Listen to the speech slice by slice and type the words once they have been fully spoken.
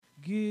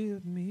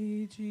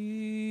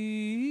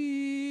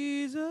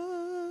Jesus.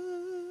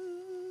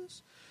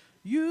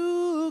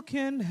 You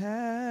can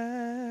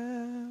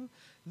have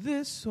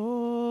this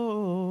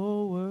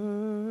whole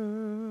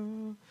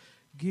world.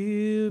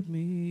 Give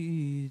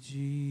me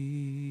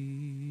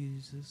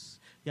Jesus.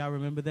 Y'all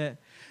remember that?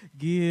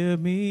 Give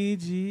me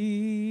Jesus.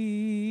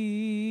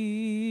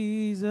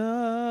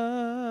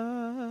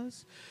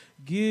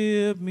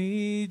 Give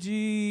me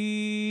Jesus.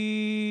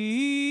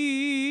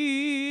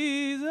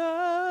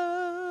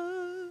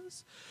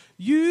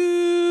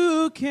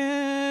 You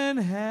can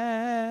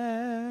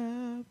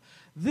have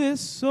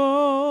this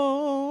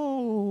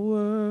whole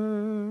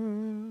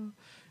world.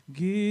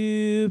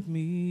 Give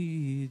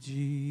me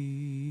Jesus.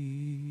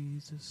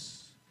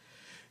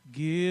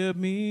 Give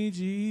me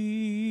Jesus.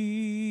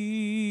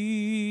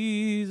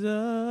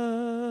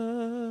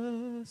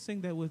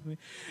 Sing that with me.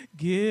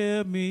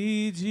 Give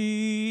me Jesus.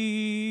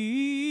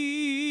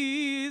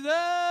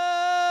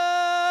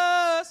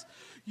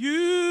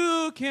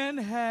 You can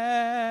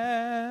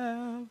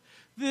have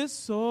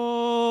this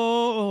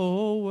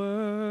whole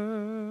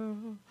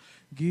world.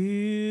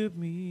 Give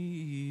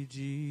me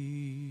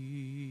Jesus.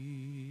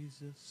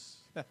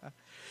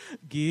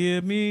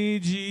 Give me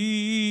Jesus.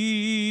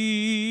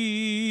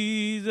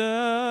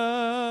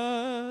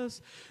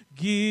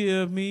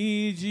 Give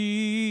me Jesus.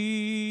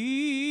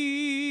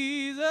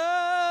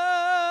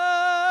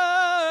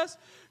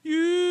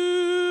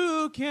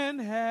 You can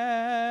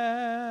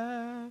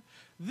have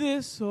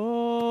this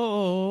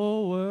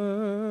whole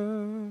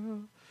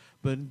world,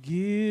 but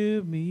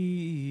give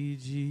me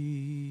Jesus.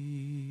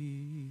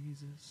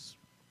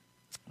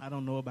 I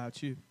don't know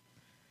about you,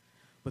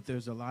 but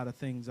there's a lot of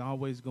things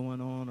always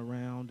going on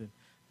around, and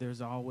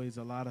there's always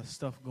a lot of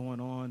stuff going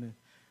on, and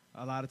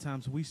a lot of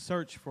times we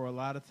search for a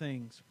lot of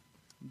things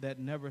that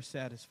never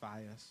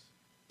satisfy us.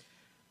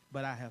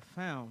 But I have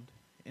found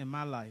in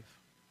my life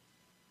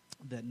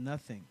that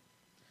nothing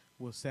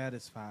will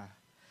satisfy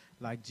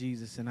like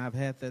Jesus, and I've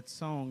had that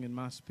song in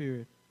my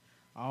spirit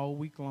all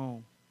week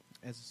long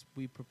as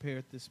we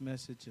prepared this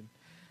message, and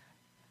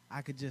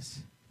I could just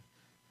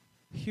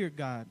hear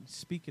God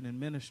speaking and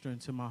ministering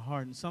to my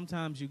heart. And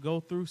sometimes you go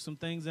through some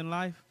things in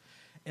life,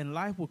 and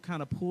life will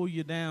kind of pull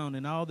you down,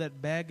 and all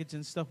that baggage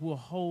and stuff, we'll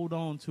hold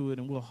on to it,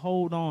 and we'll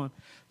hold on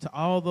to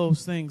all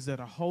those things that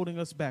are holding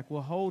us back.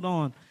 We'll hold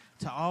on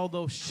to all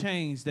those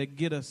chains that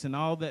get us, and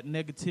all that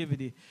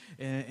negativity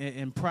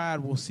and pride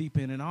will seep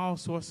in, and all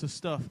sorts of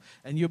stuff.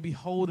 And you'll be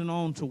holding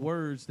on to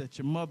words that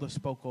your mother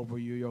spoke over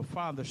you, your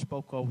father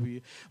spoke over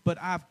you. But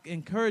I've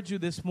encouraged you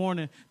this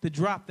morning to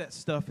drop that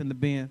stuff in the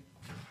bin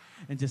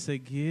and just say,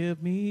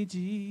 give me Jesus.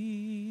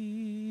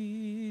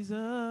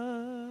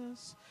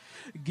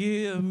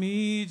 Give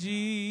me Jesus.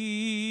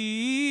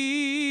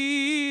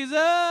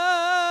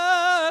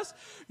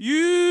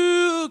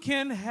 You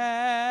can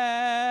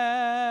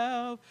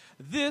have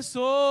this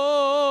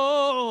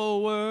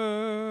whole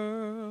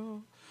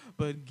world,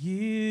 but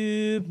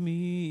give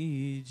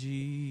me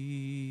Jesus.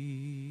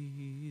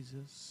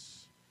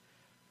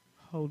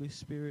 Holy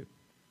Spirit,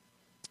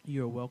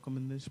 you're welcome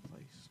in this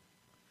place.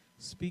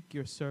 Speak,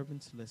 your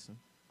servants listen.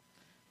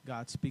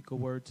 God, speak a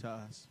word to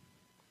us,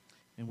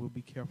 and we'll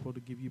be careful to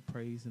give you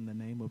praise in the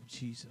name of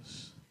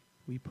Jesus.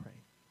 We pray.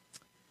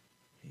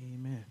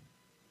 Amen.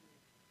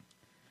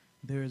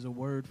 There is a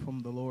word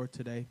from the Lord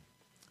today.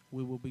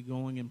 We will be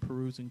going and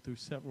perusing through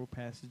several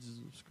passages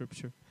of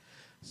Scripture,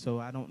 so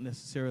I don't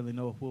necessarily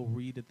know if we'll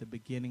read at the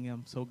beginning.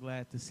 I'm so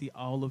glad to see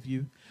all of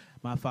you,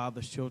 my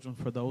Father's children.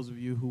 For those of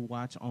you who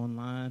watch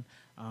online,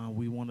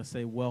 we want to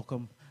say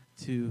welcome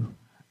to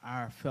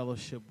our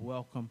fellowship.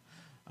 Welcome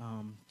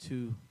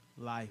to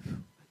life.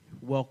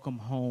 Welcome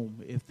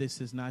home. If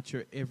this is not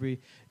your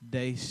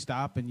everyday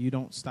stop and you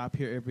don't stop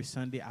here every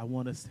Sunday, I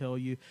want to tell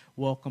you,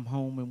 welcome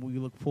home, and we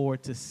look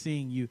forward to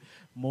seeing you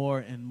more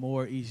and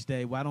more each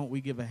day. Why don't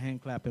we give a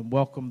hand clap and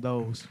welcome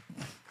those?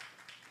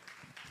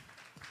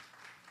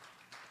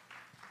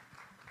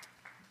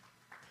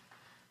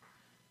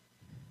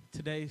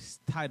 Today's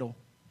title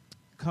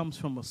comes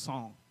from a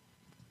song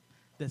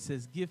that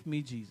says, Give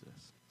Me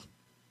Jesus.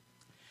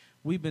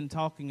 We've been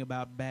talking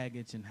about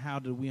baggage and how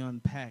do we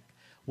unpack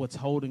what's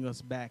holding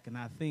us back. And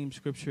our theme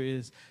scripture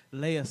is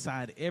lay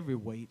aside every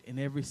weight and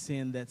every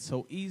sin that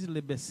so easily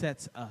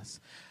besets us.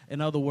 In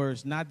other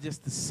words, not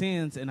just the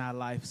sins in our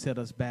life set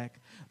us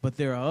back, but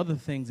there are other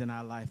things in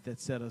our life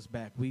that set us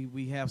back.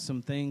 We have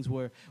some things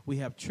where we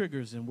have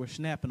triggers and we're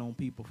snapping on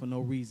people for no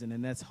reason,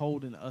 and that's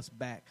holding us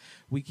back.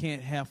 We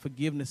can't have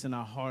forgiveness in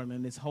our heart,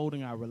 and it's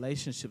holding our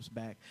relationships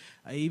back.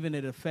 Even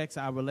it affects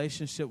our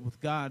relationship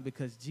with God,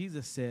 because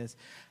Jesus says,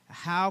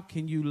 how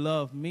can you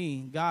love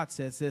me? God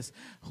says this,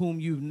 whom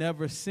you've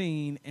never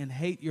seen, and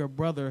hate your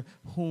brother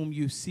whom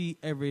you see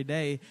every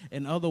day.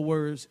 In other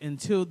words,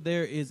 until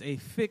there is a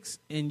fix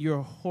in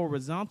your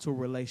horizontal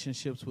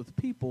relationships with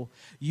people,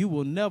 you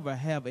will never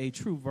have a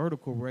true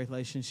vertical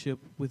relationship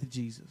with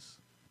Jesus.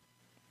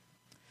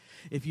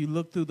 If you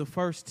look through the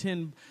first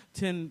 10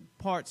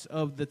 parts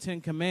of the 10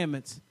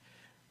 Commandments,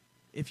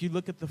 if you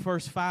look at the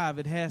first 5,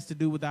 it has to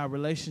do with our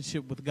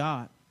relationship with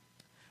God.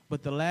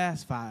 But the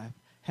last 5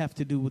 have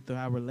to do with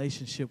our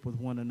relationship with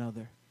one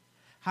another.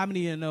 How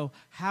many of you know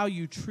how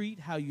you treat,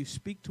 how you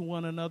speak to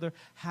one another,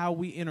 how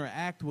we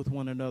interact with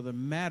one another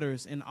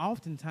matters? And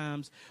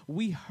oftentimes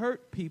we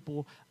hurt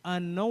people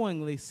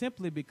unknowingly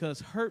simply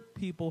because hurt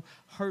people,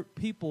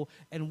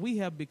 and we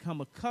have become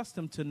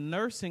accustomed to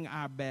nursing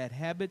our bad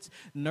habits,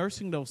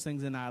 nursing those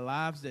things in our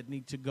lives that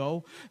need to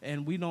go,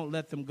 and we don't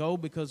let them go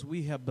because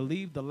we have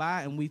believed the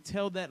lie, and we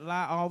tell that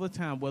lie all the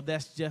time. Well,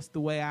 that's just the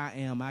way I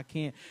am. I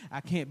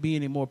can't be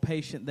any more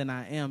patient than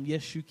I am.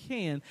 Yes, you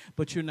can,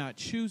 but you're not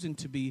choosing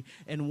to be.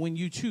 And when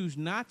you choose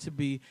not to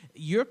be,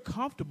 you're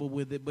comfortable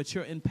with it, but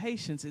your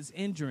impatience is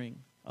injuring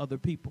other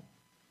people.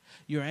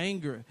 Your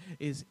anger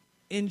is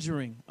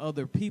injuring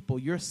other people.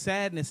 Your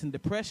sadness and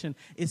depression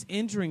is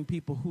injuring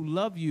people who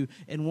love you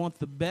and want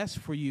the best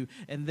for you.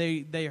 And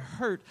they're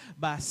hurt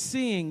by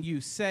seeing you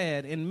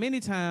sad. And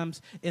many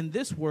times in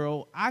this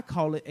world, I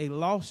call it a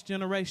lost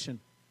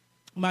generation.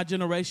 My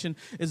generation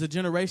is a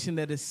generation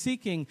that is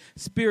seeking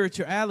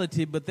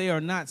spirituality, but they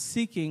are not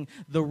seeking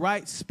the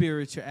right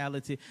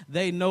spirituality.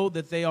 They know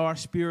that they are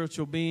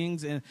spiritual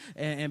beings,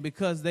 and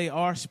because they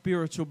are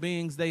spiritual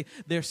beings,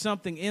 there's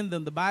something in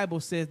them. The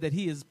Bible says that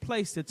He has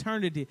placed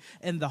eternity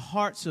in the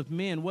hearts of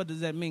men. What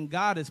does that mean?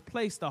 God has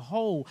placed a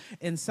hole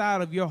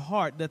inside of your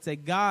heart that's a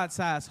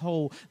God-sized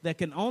hole that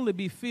can only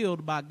be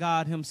filled by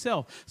God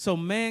Himself. So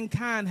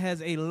mankind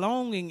has a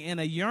longing and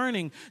a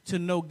yearning to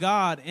know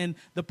God, and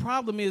the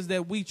problem is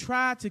that we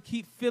try to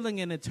keep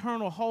filling an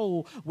eternal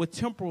hole with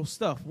temporal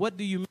stuff. What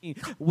do you mean?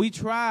 We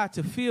try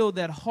to fill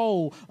that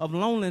hole of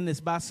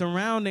loneliness by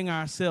surrounding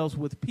ourselves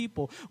with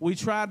people. We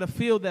try to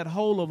fill that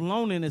hole of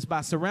loneliness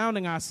by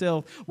surrounding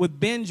ourselves with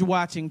binge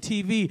watching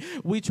TV.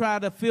 We try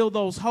to fill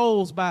those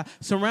holes by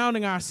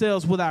surrounding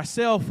ourselves with our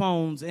cell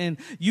phones. And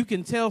you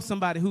can tell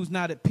somebody who's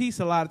not at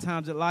peace a lot of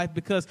times in life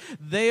because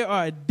they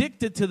are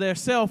addicted to their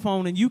cell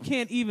phone, and you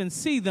can't even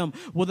see them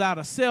without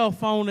a cell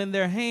phone in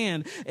their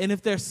hand. And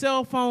if their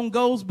cell phone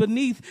goes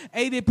beneath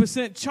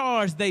 80%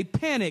 charge, they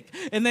panic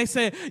and they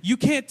say, you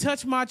can't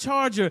touch my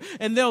charger.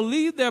 And they'll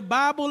leave their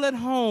Bible at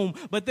home,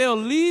 but they'll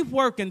leave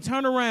work and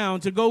turn around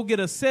to go get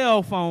a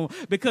cell phone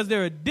because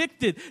they're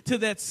addicted to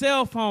that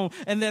cell phone.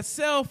 And that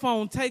cell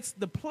phone takes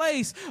the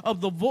place of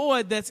the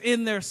void that's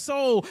in their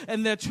soul,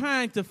 and they're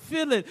trying to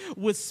fill it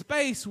with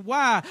space.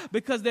 Why?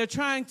 Because they're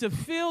trying to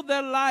fill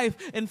their life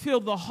and fill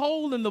the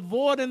hole and the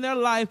void in their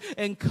life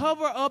and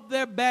cover up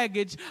their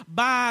baggage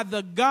by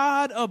the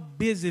God of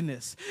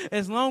busyness.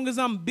 As long as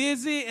I'm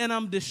busy and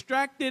I'm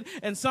distracted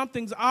and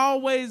something's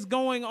always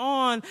going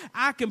on,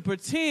 I can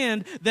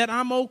pretend that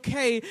I'm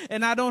okay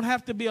and I don't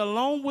have to be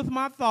alone with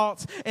my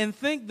thoughts and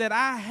think that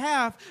I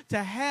have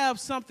to have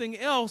something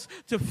else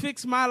to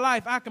fix my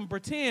life. I can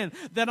pretend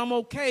that I'm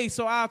okay,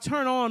 so I'll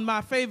turn on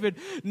my favorite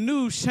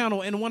news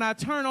channel. And when I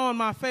turn on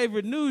my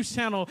favorite news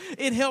channel,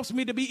 it helps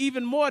me to be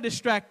even more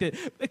distracted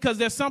because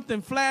there's something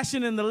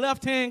flashing in the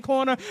left-hand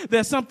corner.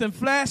 There's something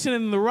flashing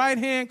in the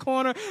right-hand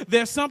corner.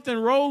 There's something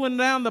rolling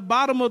down the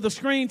bottom of the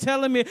screen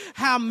telling me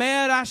how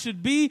mad I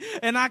should be,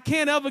 and I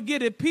can't ever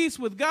get at peace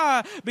with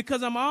God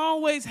because I'm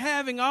always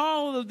having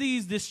all of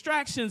these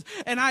distractions,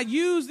 and I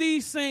use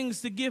these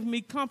things to give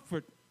me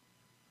comfort.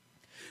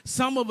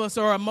 Some of us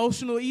are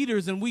emotional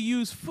eaters, and we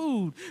use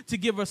food to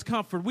give us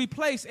comfort. We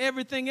place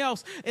everything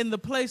else in the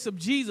place of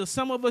Jesus.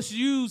 Some of us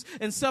use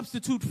and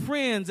substitute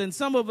friends, and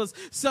some of us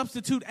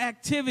substitute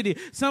activity.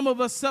 Some of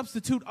us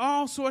substitute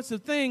all sorts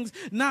of things,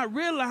 not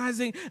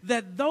realizing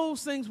that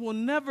those things will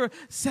never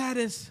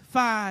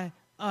satisfy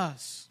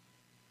us.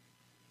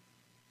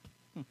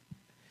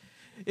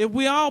 If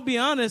we all be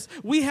honest,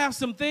 we have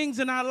some things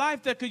in our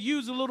life that could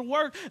use a little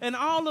work, and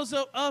all of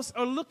us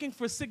are looking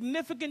for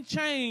significant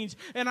change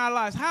in our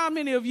lives. How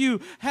many of you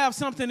have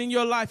something in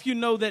your life you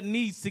know that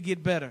needs to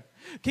get better?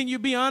 Can you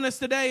be honest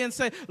today and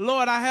say,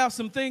 Lord, I have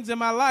some things in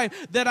my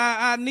life that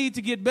I need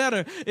to get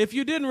better? If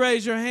you didn't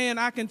raise your hand,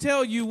 I can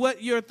tell you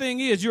what your thing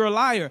is. You're a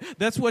liar.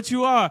 That's what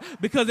you are,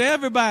 because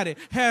everybody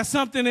has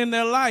something in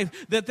their life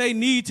that they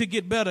need to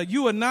get better.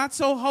 You are not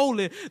so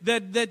holy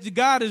that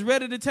God is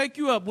ready to take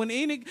you up. When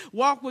Enoch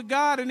walked with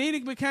God and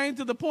Enoch became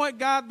to the point,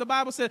 the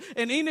Bible said,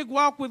 and Enoch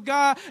walked with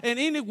God and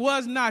Enoch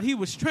was not. He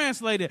was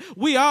translated.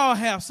 We all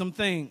have some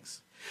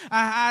things.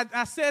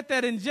 I said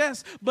that in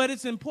jest, but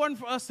it's important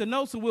for us to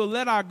know so we'll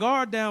let our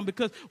guard down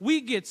because we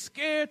get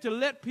scared to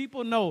let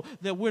people know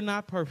that we're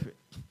not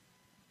perfect.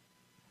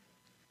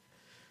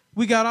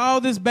 We got all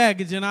this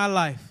baggage in our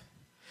life,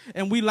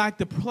 and we like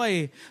to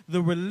play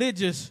the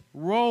religious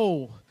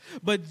role.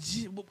 But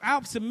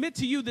I'll submit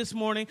to you this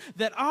morning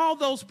that all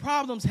those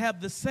problems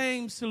have the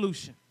same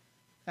solution,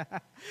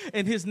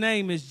 and his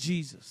name is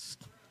Jesus.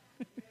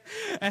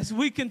 As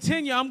we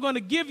continue, I'm going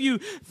to give you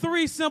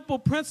 3 simple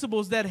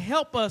principles that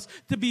help us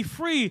to be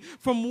free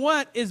from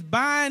what is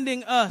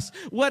binding us,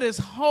 what is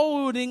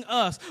holding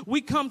us.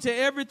 We come to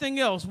everything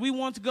else. We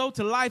want to go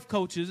to life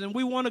coaches, and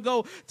we want to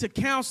go to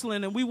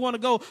counseling, and we want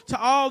to go to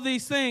all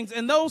these things.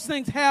 And those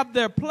things have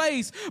their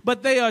place,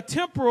 but they are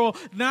temporal,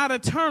 not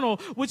eternal,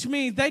 which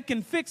means they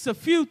can fix a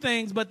few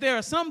things, but there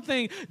are some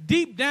things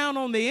deep down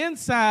on the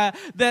inside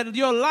that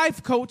your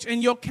life coach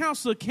and your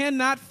counselor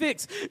cannot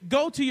fix.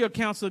 Go to your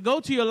counselor. Go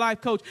to your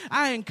life coach.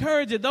 I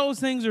encourage you. Those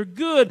things are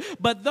good,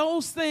 but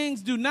those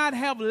things do not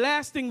have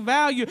lasting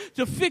value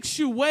to fix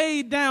you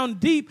way down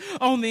deep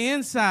on the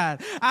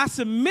inside. I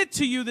submit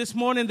to you this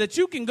morning that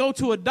you can go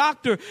to a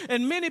doctor,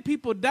 and many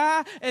people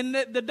die, and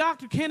the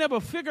doctor can't ever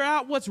figure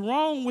out what's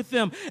wrong with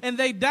them, and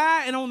they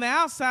die, and on the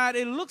outside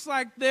it looks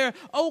like they're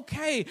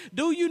okay.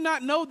 Do you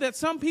not know that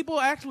some people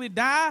actually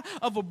die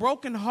of a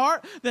broken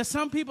heart, that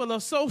some people are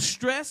so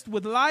stressed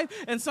with life,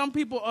 and some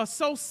people are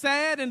so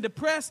sad and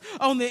depressed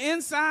on the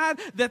inside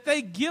that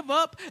they give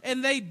up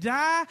and they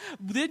die?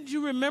 Didn't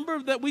you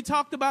remember that we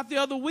talked about the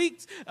other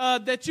weeks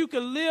that you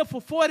can live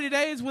for 40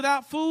 days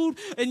without food,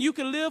 and you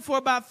can live for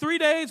about 3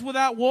 days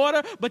without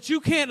water, but you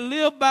can't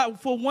live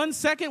for 1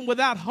 second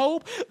without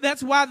hope?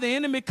 That's why the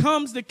enemy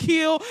comes to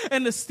kill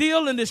and to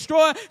steal and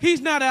destroy.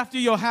 He's not after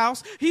your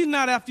house. He's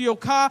not after your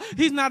car.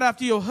 He's not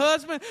after your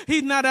husband.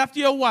 He's not after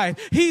your wife.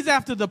 He's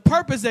after the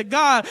purpose that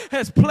God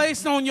has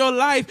placed on your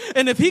life.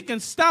 And if he can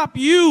stop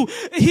you,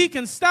 he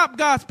can stop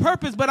God's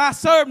purpose. But I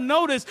serve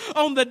notice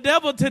on the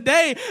devil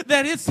today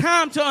that it's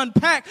time to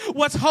unpack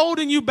what's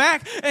holding you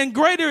back. And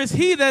greater is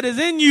he that is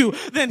in you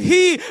than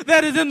he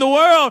that is in the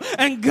world.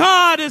 And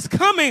God is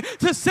coming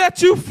to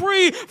set you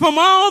free from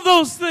all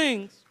those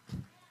things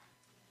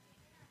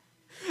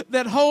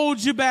that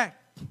hold you back.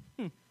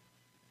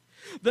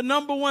 The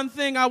number one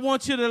thing I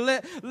want you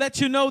to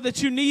let you know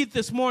that you need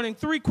this morning,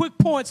 3 quick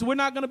points. We're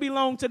not going to be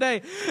long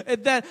today.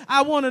 That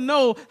I want to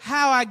know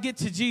how I get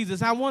to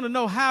Jesus. I want to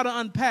know how to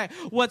unpack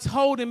what's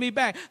holding me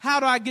back. How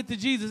do I get to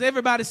Jesus?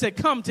 Everybody said,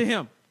 come to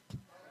him.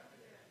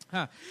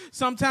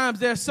 Sometimes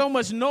there's so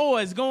much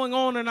noise going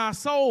on in our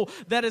soul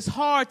that it's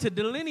hard to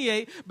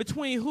delineate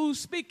between who's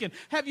speaking.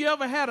 Have you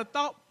ever had a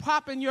thought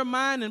pop in your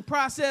mind and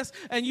process,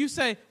 and you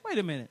say, wait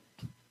a minute,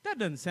 that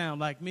doesn't sound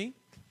like me?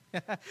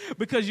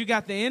 Because you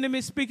got the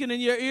enemy speaking in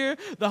your ear.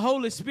 The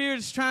Holy Spirit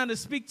is trying to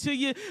speak to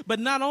you.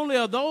 But not only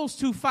are those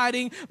two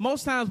fighting,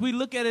 most times we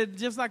look at it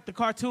just like the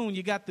cartoon.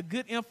 You got the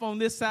good info on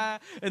this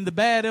side and the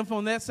bad info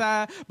on that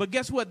side. But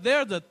guess what?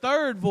 They're the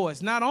third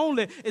voice. Not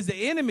only is the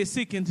enemy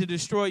seeking to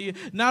destroy you,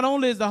 not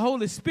only is the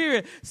Holy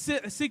Spirit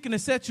seeking to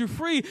set you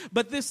free,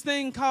 but this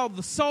thing called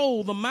the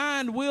soul, the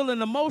mind, will,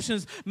 and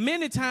emotions,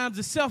 many times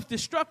is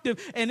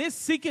self-destructive, and it's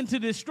seeking to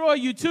destroy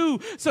you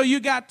too. So you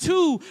got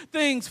two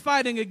things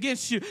fighting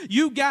against you.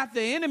 You got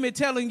the enemy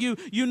telling you,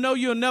 you know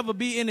you'll never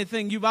be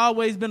anything. You've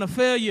always been a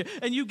failure.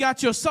 And you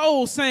got your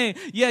soul saying,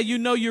 yeah, you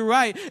know you're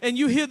right. And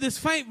you hear this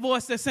faint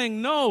voice that's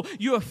saying, no,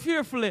 you are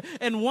fearfully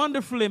and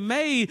wonderfully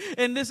made.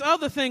 And this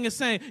other thing is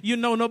saying, you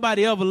know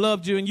nobody ever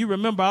loved you. And you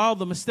remember all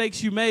the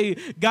mistakes you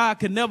made. God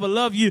could never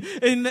love you.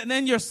 And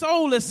then your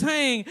soul is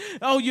saying,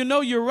 oh, you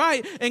know you're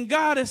right. And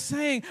God is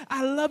saying,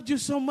 I loved you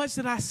so much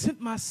that I sent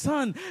my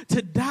son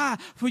to die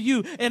for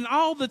you. And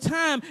all the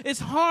time, it's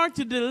hard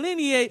to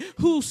delineate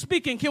who's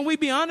speaking. Can we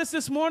be honest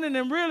this morning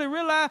and really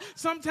realize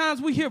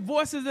sometimes we hear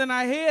voices in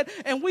our head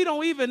and we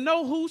don't even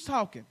know who's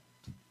talking?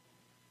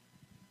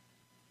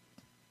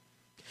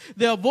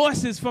 There are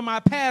voices from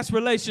our past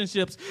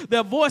relationships.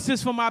 There are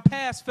voices from our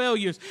past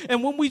failures.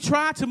 And when we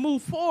try to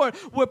move forward,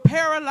 we're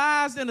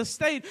paralyzed in a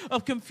state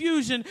of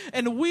confusion,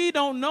 and we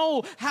don't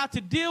know how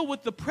to deal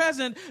with the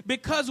present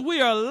because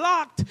we are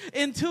locked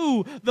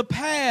into the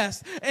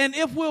past. And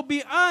if we'll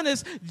be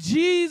honest,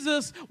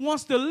 Jesus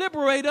wants to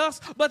liberate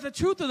us, but the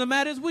truth of the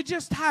matter is we're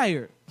just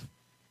tired.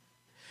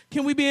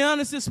 Can we be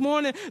honest this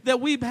morning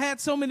that we've had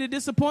so many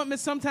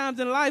disappointments sometimes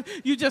in life?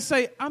 You just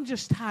say, I'm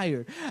just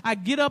tired. I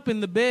get up in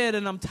the bed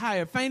and I'm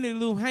tired. Fannie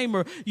Lou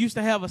Hamer used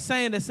to have a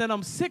saying that said,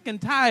 I'm sick and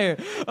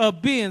tired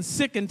of being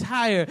sick and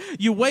tired.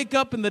 You wake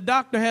up and the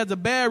doctor has a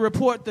bad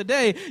report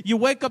today. You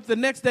wake up the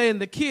next day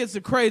and the kids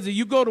are crazy.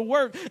 You go to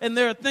work and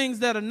there are things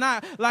that are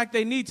not like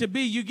they need to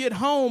be. You get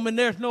home and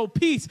there's no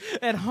peace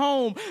at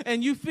home,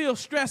 and you feel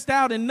stressed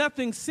out and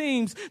nothing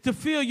seems to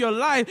fill your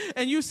life.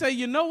 And you say,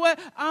 you know what?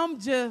 I'm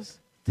just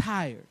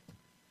tired.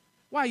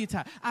 Why are you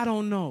tired? I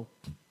don't know.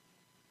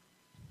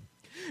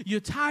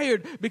 You're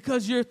tired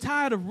because you're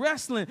tired of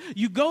wrestling.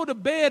 You go to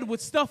bed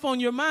with stuff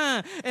on your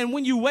mind, and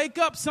when you wake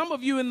up, some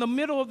of you in the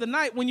middle of the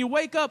night, when you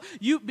wake up,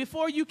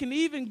 before you can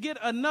even get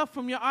enough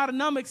from your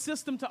autonomic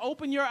system to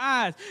open your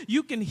eyes,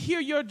 you can hear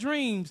your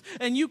dreams,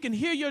 and you can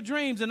hear your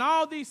dreams, and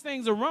all these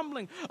things are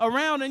rumbling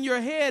around in your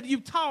head.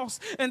 You've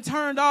tossed and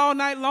turned all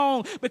night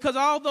long because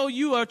although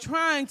you are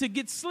trying to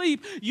get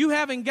sleep, you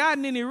haven't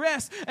gotten any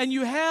rest, and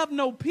you have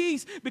no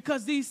peace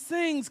because these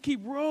things keep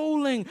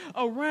rolling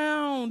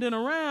around and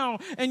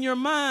around. and your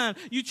mind,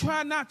 you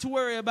try not to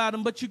worry about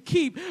them, but you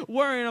keep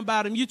worrying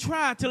about them. You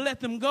try to let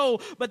them go,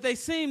 but they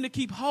seem to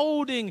keep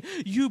holding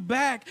you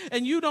back,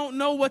 and you don't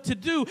know what to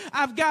do.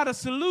 I've got a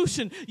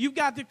solution. You've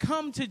got to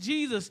come to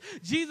Jesus.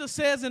 Jesus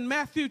says in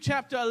Matthew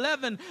chapter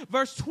 11,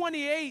 verse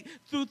 28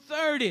 through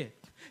 30,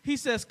 he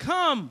says,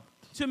 come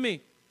to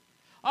me,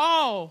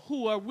 all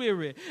who are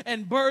weary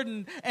and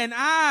burdened, and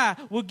I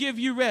will give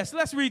you rest.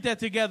 Let's read that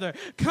together.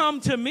 Come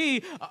to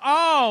me,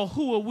 all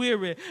who are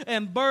weary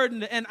and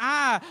burdened, and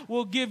I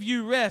will give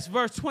you rest.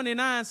 Verse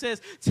 29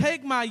 says,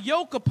 take my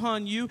yoke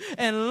upon you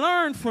and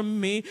learn from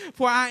me,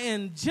 for I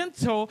am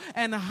gentle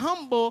and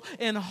humble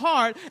in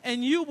heart,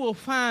 and you will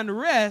find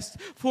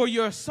rest for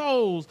your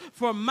souls.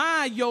 For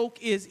my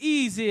yoke is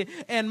easy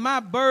and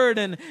my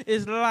burden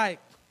is light.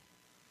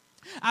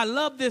 I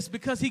love this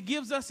because he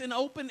gives us an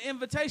open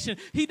invitation.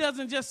 He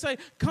doesn't just say,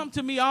 come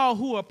to me all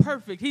who are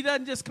perfect. He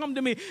doesn't just come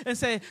to me and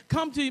say,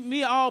 come to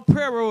me all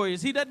prayer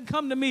warriors. He doesn't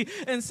come to me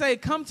and say,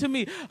 come to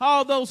me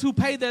all those who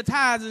pay their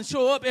tithes and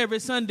show up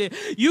every Sunday.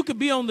 You could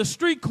be on the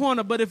street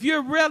corner, but if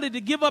you're ready to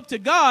give up to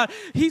God,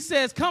 he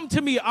says, come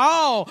to me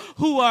all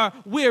who are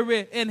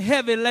weary and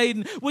heavy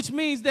laden, which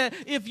means that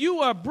if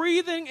you are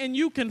breathing and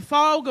you can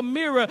fog a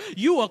mirror,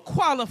 you are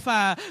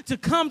qualified to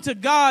come to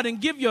God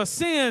and give your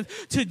sins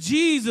to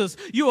Jesus.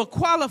 You are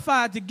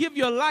qualified to give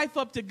your life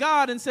up to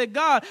God and say,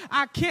 God,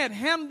 I can't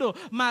handle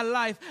my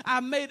life. I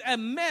made a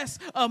mess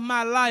of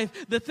my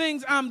life. The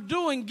things I'm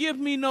doing give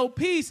me no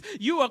peace.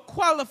 You are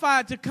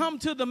qualified to come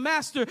to the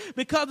Master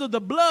because of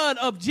the blood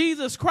of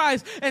Jesus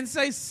Christ and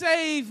say,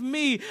 save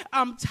me.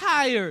 I'm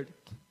tired.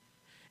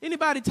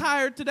 Anybody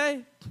tired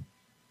today?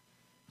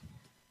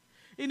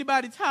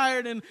 Anybody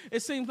tired and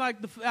it seems like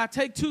I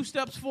take 2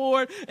 steps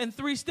forward and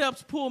 3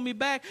 steps pull me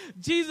back?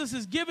 Jesus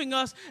is giving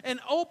us an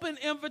open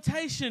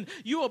invitation.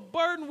 You are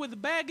burdened with the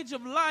baggage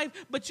of life,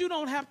 but you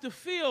don't have to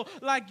feel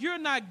like you're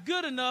not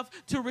good enough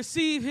to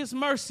receive his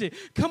mercy.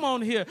 Come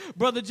on here.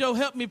 Brother Joe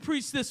helped me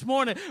preach this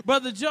morning.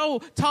 Brother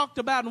Joe talked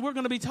about, and we're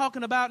going to be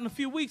talking about in a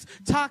few weeks,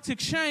 toxic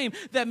shame,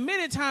 that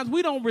many times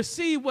we don't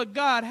receive what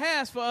God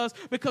has for us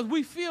because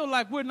we feel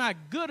like we're not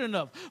good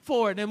enough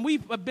for it, and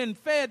we've been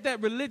fed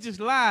that religious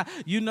lie.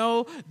 You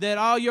know that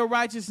all your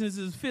righteousness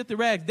is filthy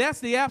rags. That's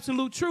the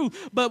absolute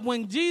truth. But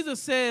when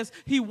Jesus says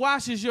he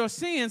washes your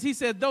sins, he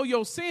said, though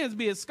your sins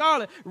be as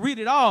scarlet, read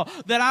it all,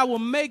 that I will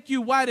make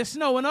you white as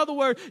snow. In other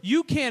words,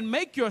 you can't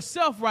make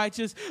yourself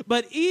righteous,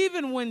 but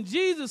even when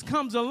Jesus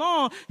comes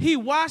along, he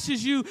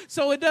washes you,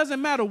 so it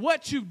doesn't matter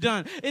what you've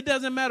done. It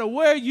doesn't matter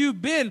where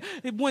you've been.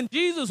 When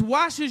Jesus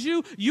washes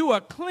you, you are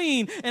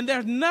clean, and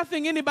there's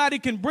nothing anybody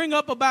can bring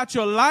up about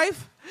your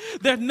life.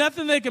 There's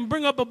nothing they can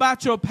bring up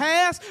about your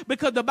past,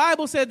 because the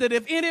Bible said that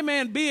if any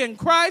man be in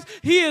Christ,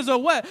 he is a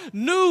what?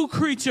 New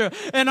creature.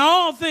 And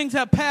all things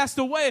have passed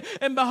away.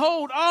 And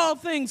behold, all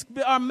things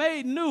are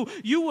made new.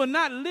 You will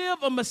not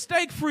live a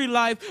mistake-free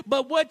life,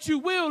 but what you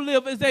will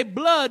live is a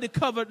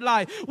blood-covered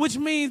life, which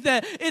means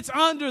that it's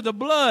under the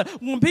blood.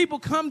 When people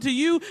come to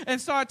you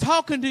and start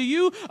talking to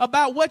you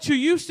about what you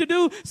used to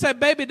do, say,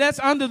 baby, that's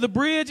under the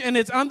bridge and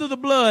it's under the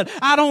blood.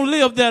 I don't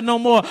live there no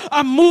more.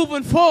 I'm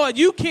moving forward.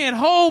 You can't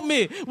hold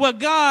me. Well,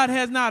 God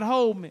has not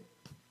held me.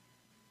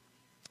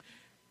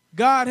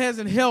 God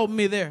hasn't held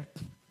me there.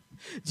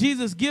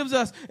 Jesus gives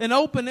us an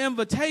open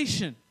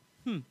invitation.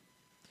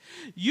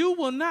 You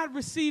will not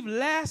receive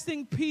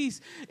lasting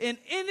peace in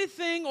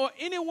anything or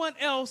anyone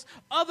else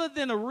other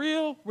than a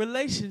real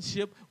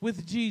relationship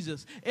with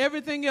Jesus.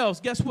 Everything else,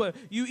 guess what?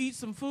 You eat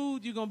some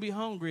food, you're going to be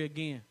hungry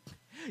again.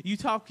 You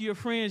talk to your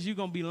friends, you're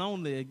going to be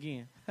lonely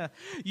again.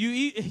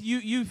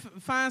 You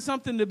find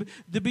something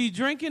to be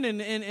drinking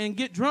and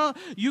get drunk,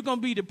 you're going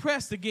to be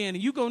depressed again,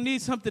 and you're going to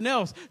need something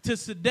else to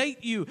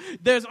sedate you.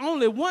 There's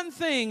only one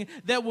thing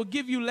that will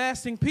give you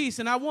lasting peace,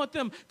 and I want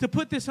them to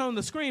put this on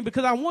the screen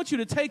because I want you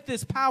to take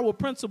this power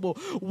principle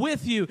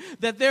with you,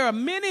 that there are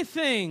many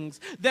things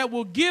that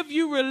will give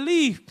you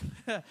relief,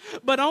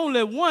 but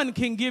only one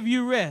can give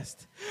you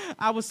rest.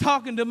 I was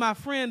talking to my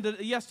friend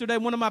yesterday,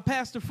 one of my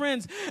pastor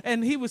friends,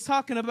 and he was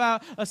talking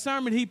about a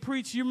sermon he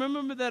preached. You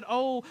remember that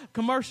old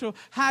commercial,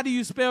 how do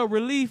you spell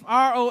relief?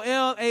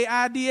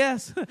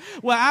 R-O-L-A-I-D-S.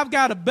 Well, I've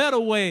got a better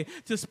way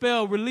to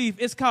spell relief.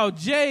 It's called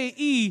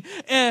J-E-S-U-S,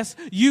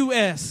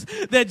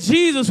 that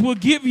Jesus will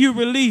give you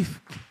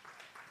relief.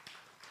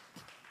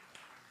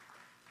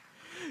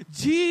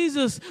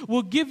 Jesus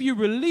will give you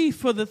relief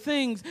for the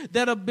things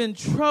that have been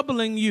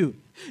troubling you.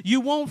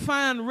 You won't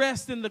find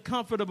rest in the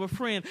comfort of a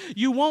friend.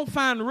 You won't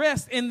find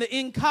rest in the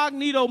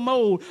incognito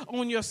mode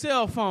on your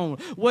cell phone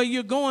where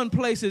you're going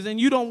places and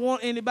you don't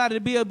want anybody to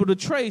be able to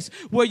trace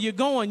where you're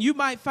going. You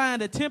might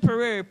find a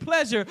temporary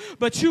pleasure,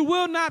 but you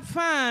will not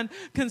find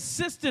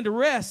consistent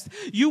rest.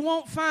 You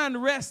won't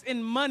find rest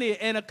in money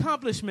and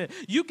accomplishment.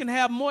 You can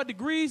have more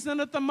degrees than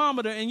a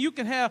thermometer and you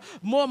can have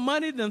more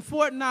money than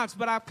Fort Knox,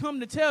 but I've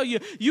come to tell you,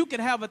 you can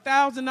have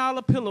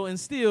 $1,000 pillow and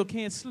still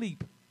can't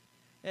sleep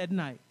at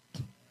night.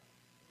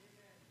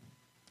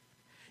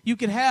 You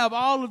can have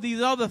all of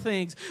these other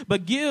things,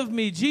 but give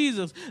me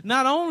Jesus.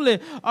 Not only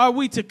are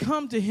we to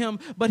come to him,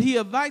 but he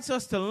invites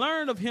us to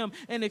learn of him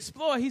and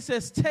explore. He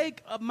says,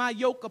 take up my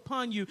yoke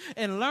upon you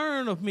and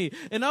learn of me.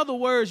 In other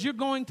words, you're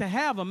going to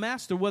have a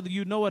master, whether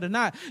you know it or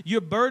not.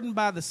 You're burdened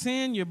by the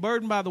sin. You're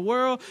burdened by the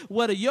world.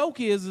 What a yoke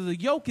is a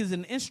yoke is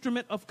an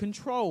instrument of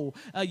control.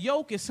 A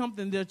yoke is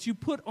something that you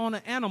put on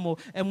an animal,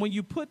 and when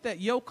you put that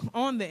yoke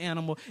on the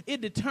animal,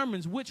 it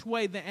determines which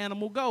way the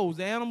animal goes.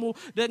 The animal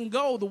doesn't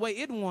go the way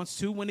it wants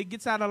to. When it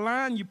gets out of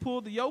line, you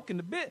pull the yoke in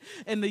the bit,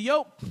 and the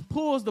yoke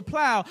pulls the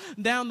plow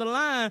down the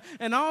line.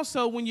 And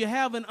also, when you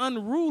have an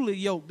unruly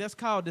yoke, that's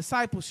called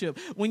discipleship.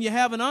 When you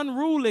have an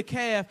unruly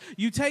calf,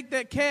 you take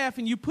that calf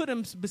and you put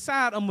him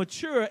beside a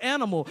mature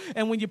animal.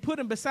 And when you put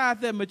him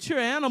beside that mature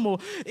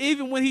animal,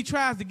 even when he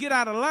tries to get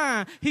out of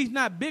line, he's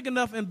not big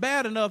enough and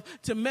bad enough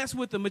to mess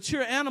with the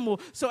mature animal.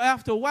 So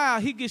after a while,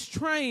 he gets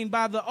trained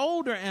by the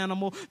older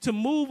animal to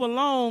move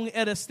along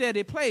at a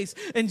steady pace.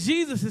 And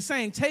Jesus is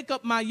saying, take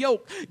up my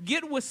yoke.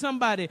 Get with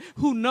somebody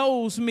who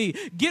knows me.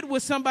 Get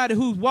with somebody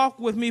who's walked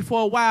with me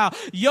for a while.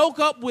 Yoke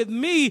up with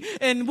me,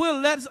 and we'll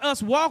let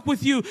us walk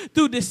with you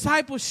through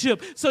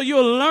discipleship, so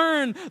you'll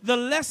learn the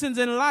lessons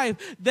in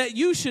life that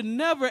you should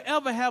never,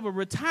 ever have a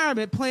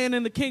retirement plan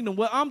in the kingdom.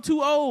 Well, I'm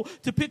too old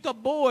to pick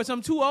up boards.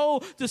 I'm too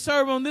old to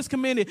serve on this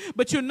committee.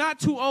 But you're not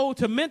too old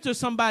to mentor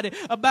somebody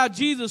about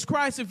Jesus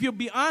Christ if you'll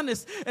be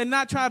honest and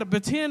not try to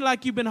pretend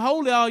like you've been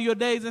holy all your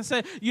days and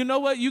say, you know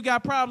what, you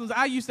got problems.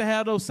 I used to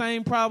have those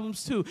same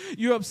problems too.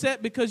 You're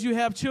upset because you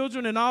have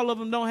children and all of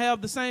them don't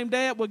have the same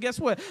dad. Well, guess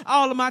what?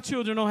 All of my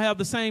children don't have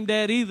the same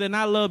dad either, and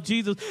I love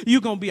Jesus.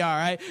 You're going to be all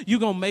right. You're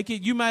going to make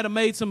it. You might have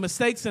made some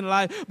mistakes in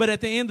life, but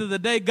at the end of the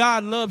day,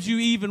 God loves you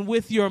even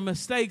with your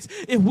mistakes.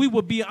 If we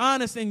would be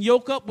honest and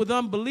yoke up with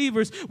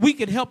unbelievers, we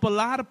could help a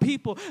lot of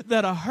people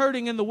that are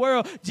hurting in the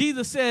world.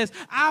 Jesus says,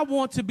 I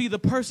want to be the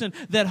person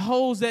that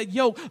holds that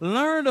yoke.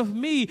 Learn of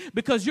me,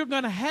 because you're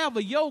going to have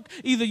a yoke.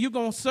 Either you're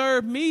going to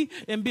serve me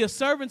and be a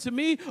servant to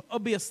me, or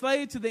be a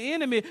slave to the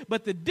enemy.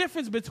 But the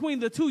difference between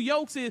the two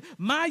yokes is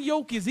my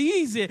yoke is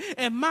easy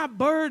and my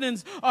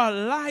burdens are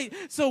light.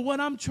 So what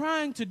I'm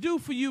trying to do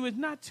for you is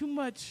not too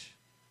much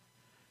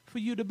for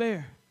you to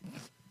bear.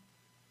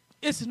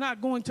 It's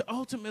not going to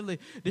ultimately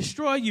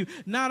destroy you.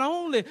 Not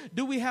only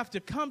do we have to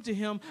come to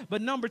him,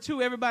 but number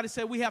two, everybody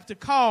said we have to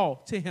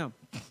call to him.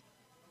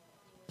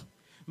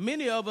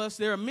 Many of us,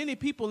 there are many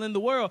people in the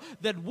world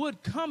that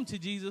would come to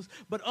Jesus,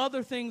 but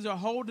other things are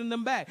holding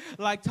them back,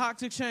 like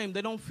toxic shame.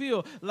 They don't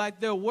feel like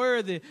they're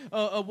worthy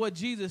of what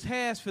Jesus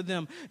has for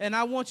them. And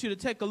I want you to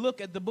take a look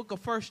at the book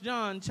of 1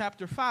 John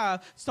chapter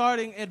 5,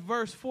 starting at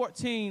verse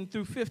 14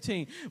 through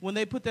 15. When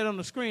they put that on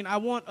the screen, I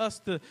want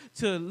us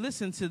to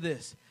listen to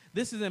this.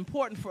 This is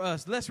important for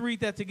us. Let's read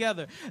that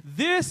together.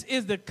 This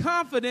is the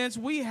confidence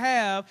we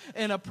have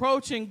in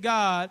approaching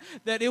God,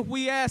 that if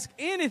we ask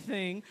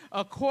anything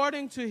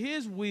according to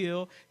his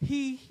will,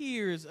 he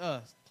hears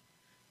us.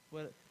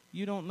 But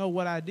you don't know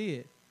what I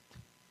did.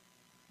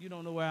 You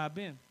don't know where I've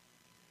been.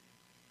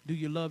 Do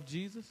you love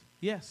Jesus?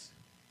 Yes,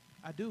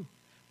 I do.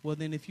 Well,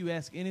 then if you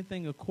ask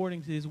anything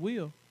according to his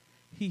will,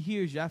 he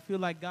hears you. I feel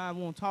like God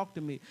won't talk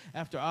to me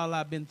after all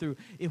I've been through.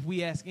 If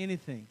we ask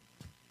anything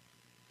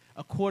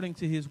according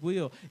to his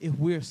will, if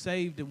we're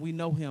saved and we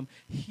know him,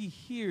 he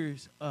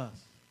hears us.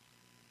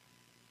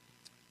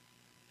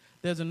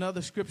 There's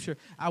another scripture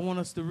I want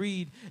us to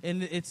read,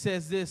 and it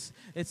says this.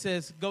 It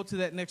says, go to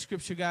that next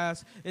scripture,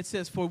 guys. It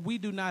says, for we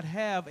do not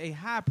have a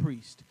high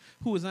priest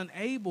who is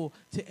unable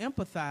to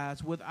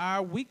empathize with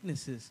our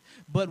weaknesses,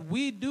 but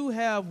we do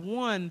have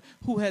one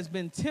who has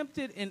been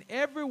tempted in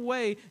every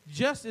way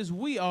just as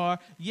we are,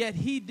 yet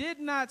he did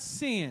not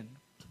sin.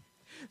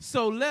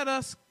 So let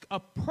us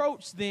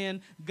approach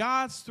then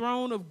God's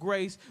throne of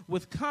grace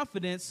with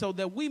confidence, so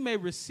that we may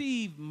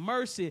receive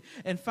mercy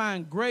and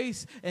find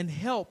grace and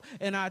help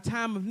in our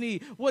time of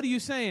need. What are you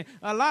saying?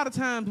 A lot of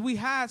times we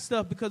hide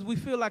stuff because we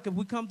feel like if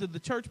we come to the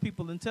church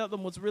people and tell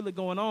them what's really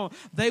going on,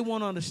 they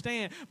won't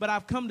understand. But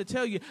I've come to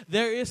tell you,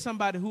 there is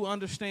somebody who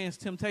understands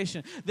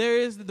temptation. There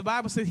is, the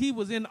Bible says he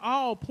was in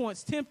all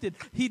points tempted.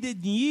 He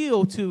didn't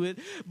yield to it,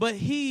 but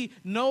he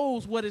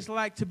knows what it's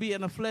like to be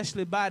in a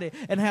fleshly body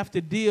and have to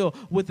deal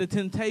with the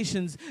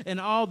temptations and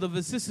all the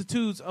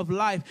vicissitudes of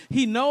life.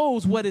 He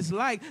knows what it's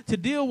like to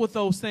deal with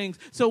those things.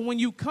 So when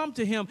you come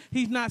to him,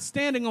 he's not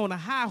standing on a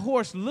high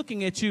horse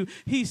looking at you.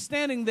 He's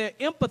standing there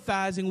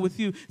empathizing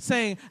with you,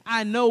 saying,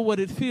 I know what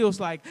it feels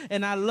like,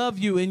 and I love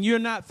you, and you're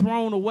not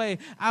thrown away.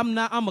 I'm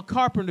a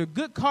carpenter.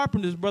 Good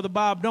carpenters, Brother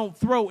Bob, don't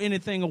throw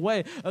anything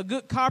away. A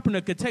good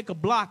carpenter could take a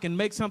block and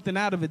make something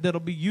out of it that'll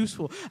be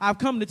useful. I've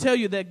come to tell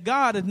you that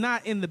God is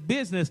not in the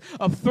business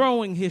of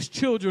throwing his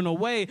children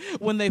away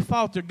when they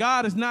falter.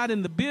 God is not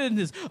in the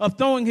business of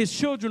throwing his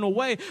children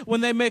away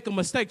when they make a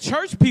mistake.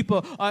 Church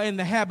people are in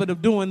the habit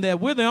of doing that.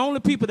 We're the only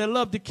people that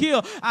love to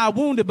kill our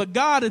wounded, but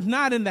God is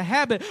not in the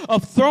habit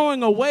of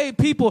throwing away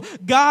people.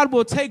 God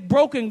will take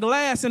broken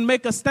glass and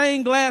make a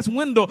stained glass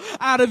window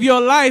out of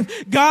your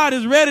life. God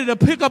is ready to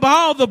pick up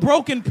all the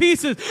broken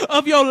pieces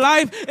of your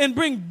life and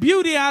bring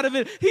beauty out of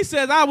it. He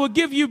says, I will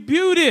give you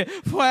beauty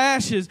for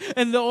ashes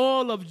and the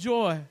oil of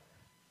joy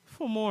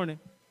for mourning.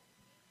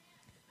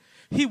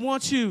 He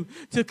wants you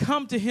to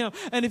come to him.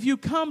 And if you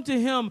come to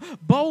him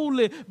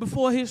boldly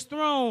before his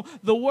throne,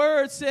 the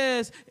word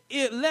says,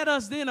 let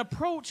us then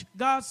approach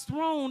God's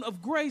throne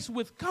of grace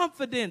with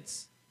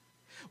confidence.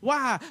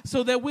 Why?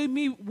 So that we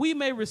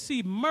may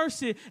receive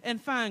mercy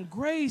and find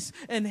grace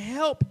and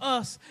help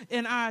us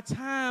in our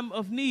time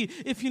of need.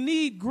 If you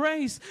need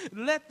grace,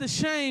 let the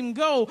shame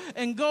go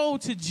and go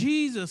to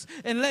Jesus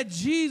and let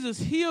Jesus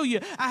heal you.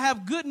 I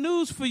have good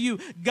news for you.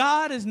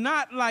 God is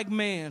not like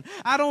man.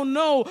 I don't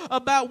know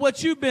about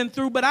what you've been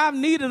through, but I've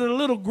needed a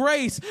little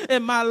grace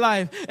in my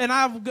life. And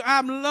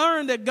I've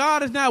learned that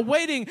God is not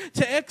waiting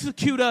to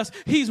execute us.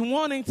 He's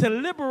wanting to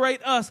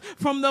liberate us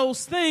from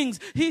those things.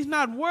 He's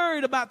not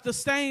worried about the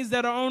stain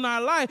that are on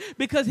our life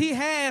because he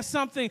has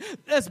something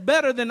that's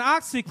better than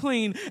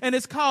OxyClean, and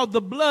it's called the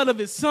blood of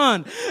his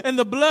son. And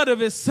the blood of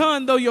his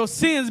son, though your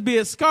sins be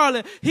as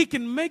scarlet, he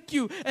can make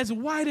you as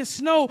white as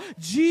snow.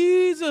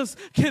 Jesus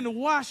can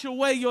wash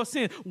away your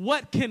sin.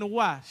 What can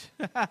wash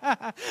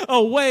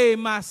away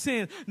my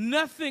sin?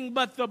 Nothing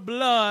but the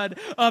blood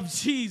of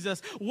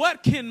Jesus.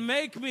 What can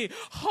make me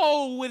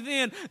whole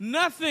within?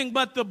 Nothing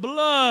but the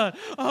blood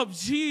of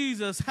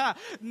Jesus.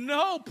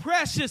 No,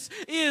 precious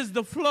is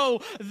the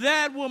flow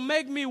that will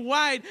make me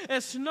white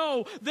as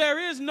snow.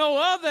 There is no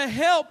other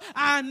help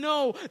I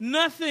know.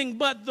 Nothing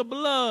but the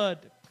blood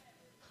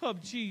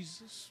of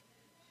Jesus.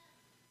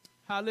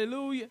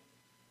 Hallelujah.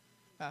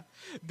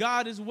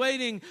 God is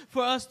waiting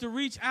for us to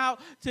reach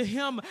out to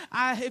him.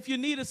 If you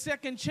need a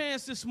second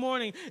chance this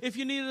morning, if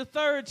you need a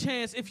third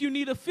chance, if you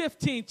need a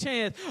 15th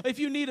chance, if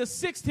you need a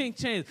 16th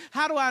chance,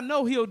 how do I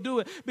know he'll do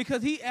it?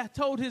 Because he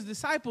told his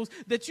disciples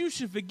that you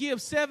should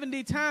forgive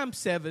 70 times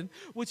 7,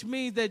 which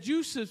means that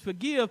you should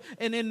forgive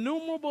an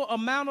innumerable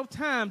amount of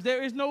times.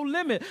 There is no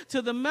limit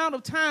to the amount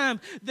of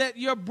time that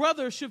your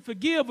brother should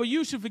forgive or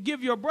you should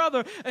forgive your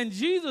brother. And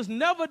Jesus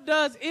never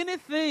does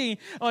anything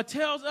or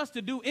tells us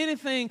to do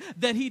anything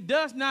that he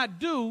does not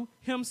do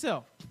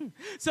himself.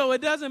 So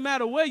it doesn't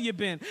matter where you've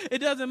been. It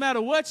doesn't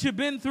matter what you've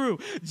been through.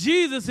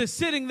 Jesus is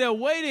sitting there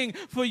waiting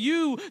for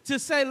you to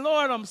say,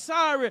 Lord, I'm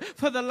sorry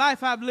for the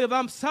life I've lived.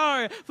 I'm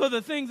sorry for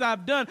the things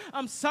I've done.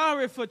 I'm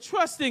sorry for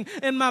trusting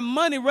in my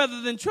money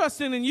rather than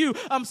trusting in you.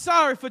 I'm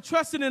sorry for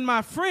trusting in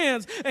my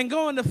friends and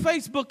going to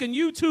Facebook and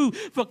YouTube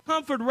for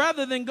comfort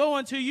rather than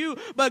going to you.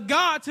 But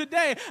God,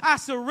 today I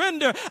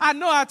surrender. I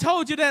know I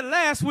told you that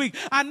last week.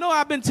 I know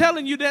I've been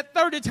telling you that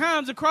 30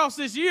 times across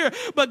this year.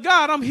 But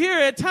God, I'm here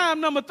at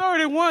time number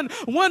 31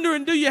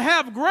 wondering, do you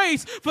have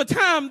grace for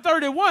time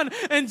 31?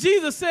 And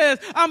Jesus says,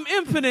 I'm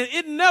infinite.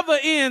 It never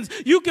ends.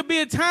 You could be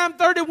at time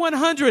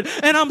 3100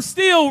 and I'm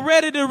still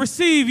ready to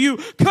receive you.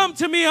 Come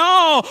to me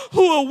all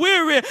who are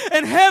weary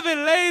and heavy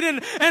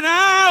laden, and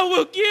I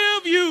will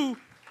give you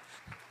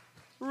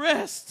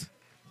rest.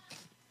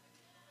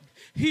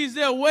 He's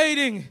there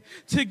waiting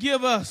to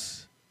give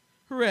us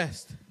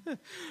rest.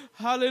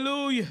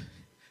 Hallelujah.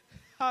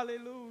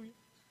 Hallelujah.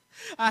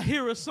 I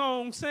hear a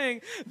song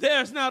saying,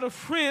 there's not a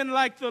friend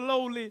like the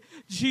lowly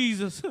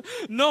Jesus.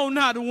 No,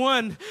 not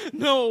one.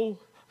 No,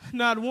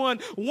 not one.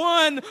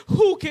 One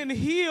who can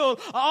heal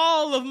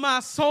all of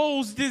my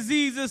soul's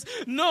diseases.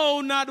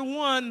 No, not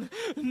one.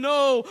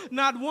 No,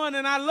 not one.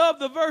 And I love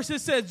the verse. It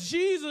says,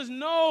 Jesus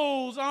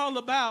knows all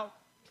about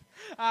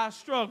our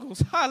struggles.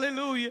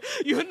 Hallelujah.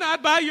 You're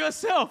not by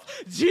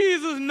yourself.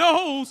 Jesus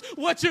knows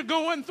what you're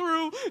going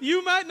through.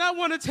 You might not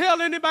want to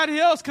tell anybody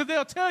else because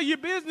they'll tell you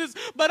business,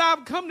 but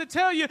I've come to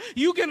tell you,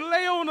 you can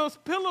lay on a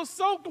pillow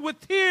soaked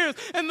with tears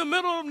in the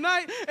middle of the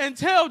night and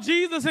tell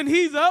Jesus, and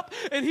he's up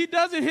and he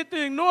doesn't hit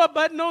the ignore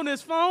button on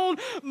his phone.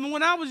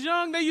 When I was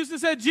young, they used to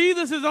say,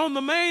 Jesus is on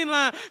the main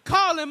line.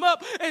 Call him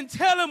up and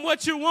tell him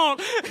what you want.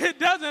 It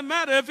doesn't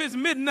matter if it's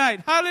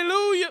midnight.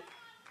 Hallelujah.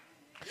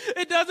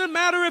 It doesn't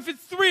matter if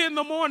it's 3 in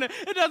the morning.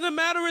 It doesn't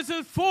matter if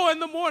it's 4 in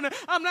the morning.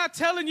 I'm not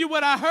telling you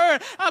what I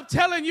heard. I'm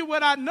telling you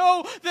what I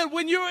know, that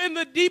when you're in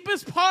the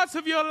deepest parts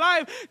of your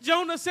life,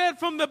 Jonah said,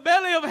 from the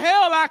belly of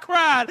hell I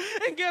cried.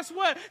 And guess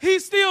what? He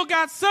still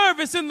got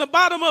service in the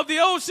bottom of the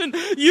ocean.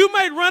 You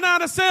may run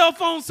out of cell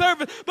phone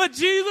service, but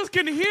Jesus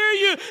can hear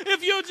you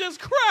if you'll just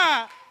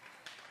cry.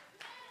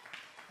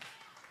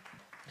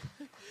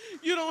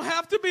 You don't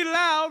have to be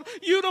loud.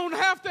 You don't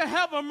have to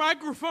have a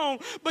microphone,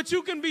 but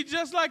you can be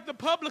just like the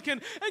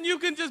publican, and you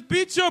can just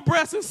beat your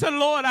breast and say,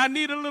 Lord, I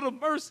need a little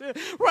mercy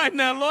right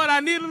now. Lord, I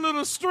need a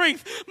little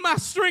strength. My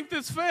strength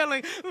is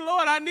failing.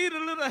 Lord, I need a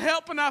little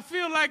help, and I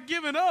feel like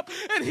giving up.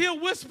 And he'll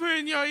whisper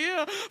in your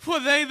ear, for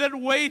they that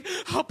wait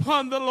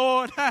upon the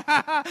Lord,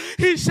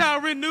 he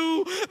shall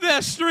renew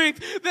their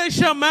strength. They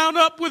shall mount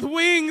up with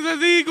wings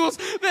as eagles.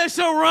 They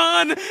shall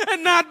run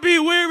and not be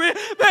weary.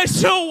 They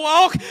shall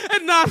walk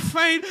and not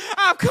faint.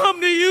 I've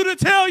come to you to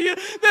tell you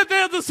that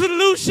there's a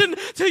solution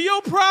to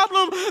your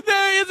problem.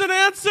 There is an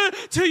answer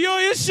to your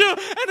issue,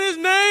 and his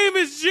name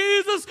is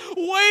Jesus.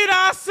 Wait,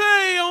 I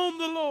say, on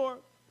the Lord.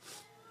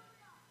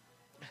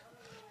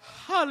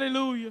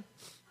 Hallelujah.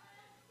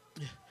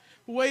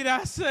 Wait,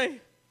 I say,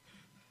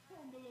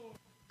 on the Lord.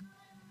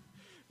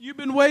 You've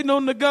been waiting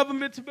on the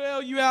government to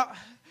bail you out.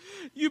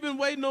 You've been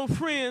waiting on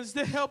friends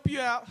to help you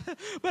out.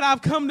 But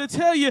I've come to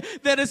tell you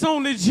that it's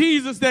only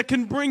Jesus that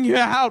can bring you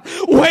out.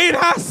 Wait,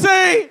 I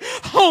say,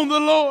 on the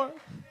Lord.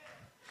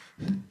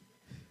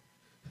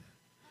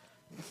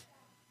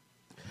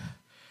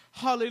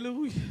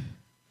 Hallelujah.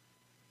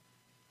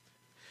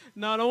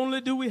 Not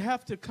only do we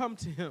have to come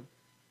to him,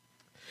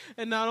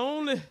 and not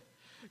only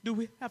do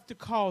we have to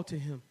call to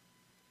him,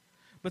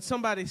 but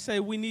somebody say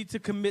we need to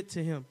commit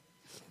to him.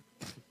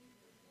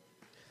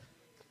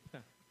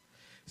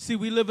 See,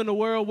 we live in a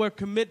world where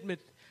commitment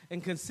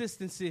and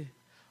consistency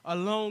are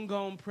long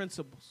gone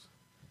principles.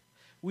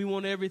 We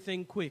want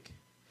everything quick.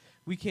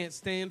 We can't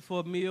stand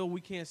for a meal.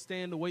 We can't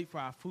stand to wait for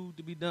our food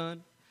to be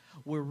done.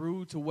 We're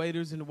rude to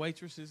waiters and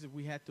waitresses if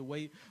we have to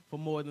wait for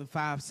more than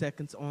 5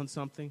 seconds on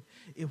something.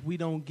 If we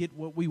don't get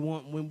what we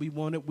want when we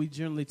want it, we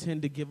generally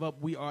tend to give up.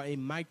 We are a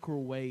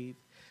microwave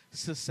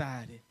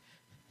society.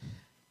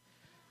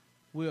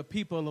 We're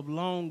people of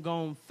long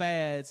gone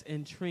fads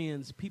and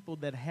trends, people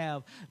that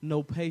have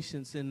no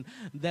patience. And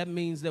that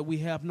means that we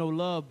have no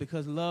love,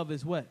 because love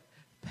is what?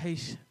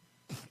 Patient.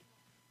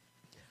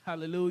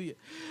 Hallelujah.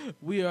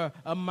 We are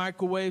a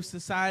microwave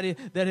society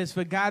that has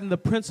forgotten the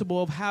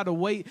principle of how to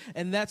wait.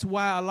 And that's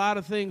why a lot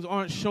of things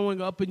aren't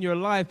showing up in your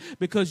life,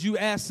 because you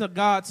asked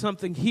God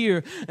something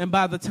here, and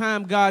by the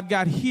time God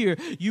got here,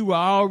 you were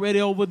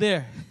already over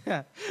there.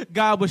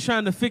 God was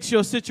trying to fix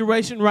your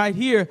situation right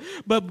here,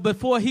 but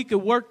before he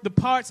could work the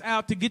parts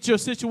out to get your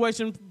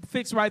situation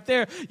fixed right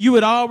there, you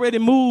had already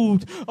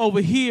moved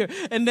over here.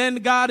 And then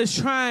God is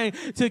trying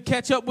to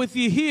catch up with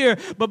you here,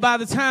 but by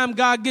the time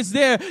God gets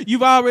there,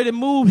 you've already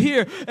moved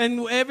here.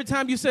 And every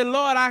time you say,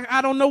 Lord,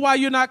 I don't know why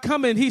you're not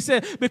coming, he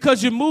said,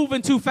 because you're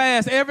moving too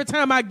fast. Every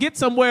time I get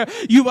somewhere,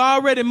 you've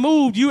already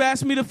moved. You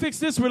asked me to fix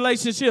this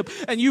relationship,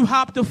 and you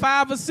hopped to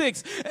 5 or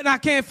 6, and I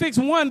can't fix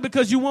one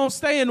because you won't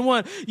stay in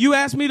one. You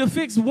asked me to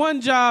fix one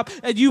job,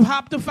 and you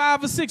hopped to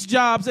 5 or 6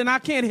 jobs, and I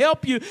can't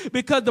help you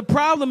because the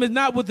problem is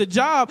not with the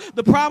job.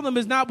 The problem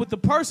is not with the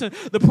person.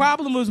 The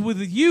problem is with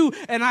you,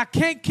 and I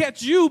can't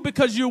catch you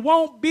because you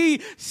won't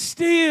be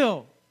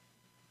still.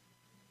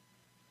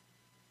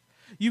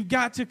 You've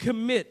got to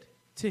commit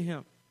to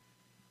him.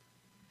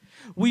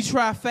 We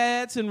try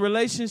fads in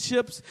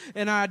relationships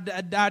and our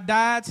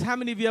diets. How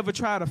many of you ever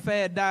tried a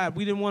fad diet?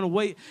 We didn't want to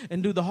wait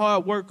and do the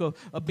hard work of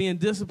being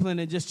disciplined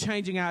and just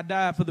changing our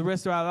diet for the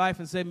rest of our life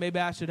and say, maybe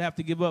I should have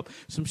to give up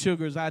some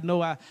sugars. I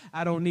know I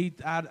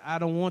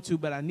don't want to,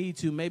 but I need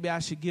to. Maybe I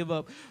should give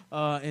up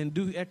and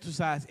do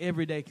exercise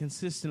every day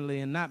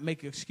consistently and not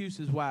make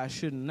excuses why I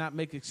shouldn't, not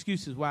make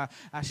excuses why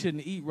I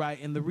shouldn't eat right.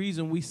 And the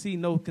reason we see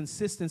no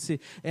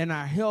consistency in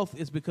our health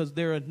is because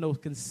there is no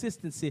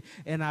consistency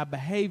in our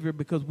behavior,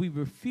 because we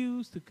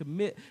refuse to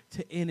commit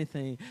to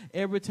anything.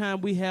 Every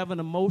time we have an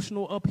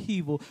emotional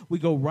upheaval, we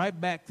go right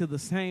back to the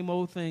same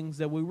old things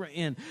that we were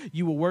in.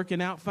 You were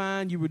working out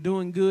fine, you were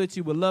doing good,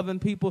 you were loving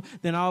people,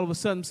 then all of a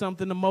sudden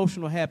something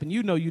emotional happened.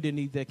 You know you didn't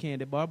eat that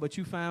candy bar, but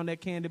you found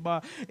that candy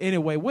bar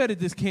anyway. Where did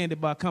this candy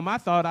bar come? I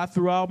thought I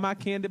threw all my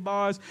candy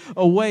bars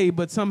away,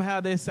 but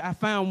somehow I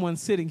found one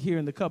sitting here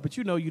in the cupboard.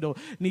 You know you don't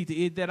need to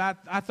eat that.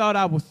 I thought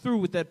I was through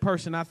with that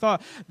person. I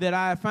thought that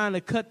I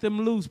finally cut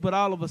them loose, but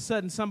all of a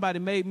sudden somebody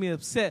made me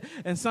upset.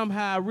 And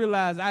somehow I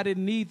realized I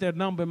didn't need their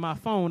number in my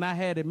phone. I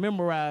had it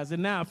memorized.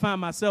 And now I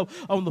find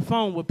myself on the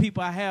phone with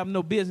people I have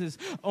no business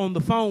on the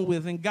phone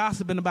with and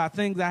gossiping about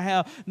things I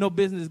have no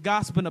business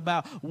gossiping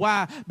about.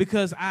 Why?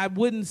 Because I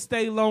wouldn't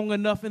stay long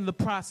enough in the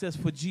process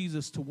for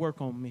Jesus to work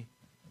on me.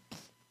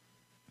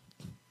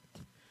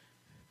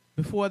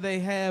 Before they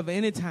have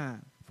any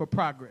time for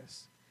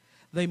progress,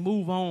 they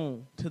move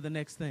on to the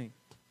next thing.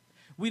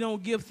 We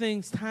don't give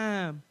things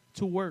time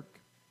to work.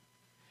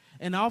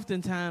 And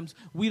oftentimes,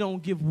 we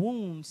don't give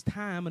wounds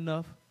time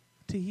enough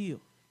to heal.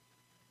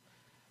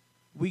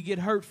 We get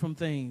hurt from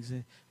things.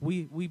 And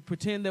we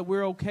pretend that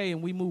we're okay,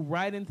 and we move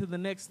right into the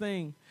next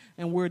thing,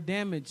 and we're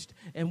damaged.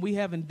 And we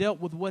haven't dealt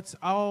with what's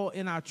all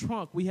in our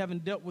trunk. We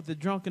haven't dealt with the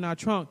junk in our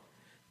trunk.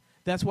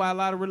 That's why a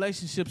lot of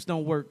relationships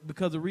don't work,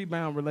 because of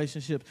rebound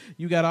relationships.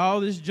 You got all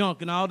this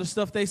junk and all the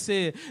stuff they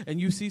said, and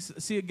you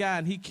see a guy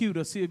and he cute,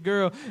 or see a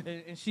girl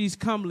and she's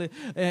comely,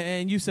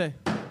 and you say,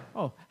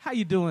 Oh, how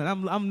you doing?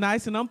 I'm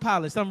nice and I'm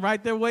polished. I'm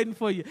right there waiting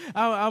for you.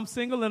 I'm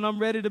single and I'm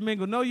ready to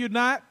mingle. No, you're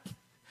not.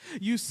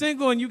 You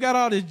single and you got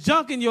all this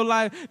junk in your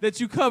life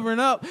that you covering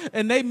up,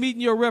 and they meeting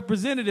your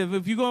representative.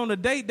 If you go on a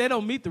date, they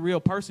don't meet the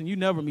real person. You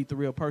never meet the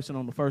real person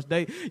on the first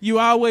date. You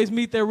always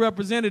meet their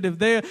representative.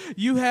 There,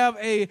 you have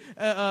a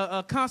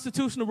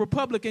constitutional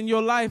republic in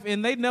your life,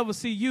 and they never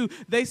see you.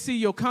 They see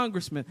your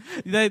congressman.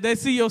 They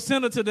see your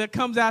senator that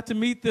comes out to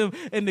meet them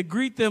and to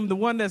greet them, the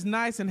one that's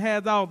nice and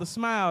has all the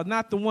smiles,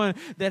 not the one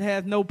that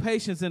has no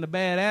patience and a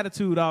bad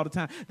attitude all the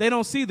time. They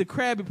don't see the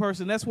crabby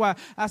person. That's why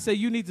I say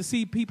you need to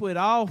see people at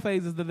all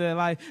phases of their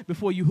life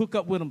before you hook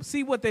up with them.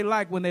 See what they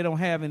like when they don't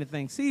have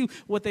anything. See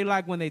what they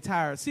like when they're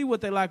tired. See what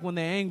they like when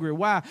they're angry.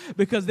 Why?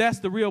 Because that's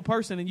the real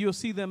person, and you'll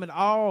see them in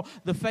all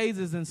the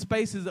phases and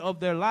spaces of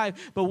their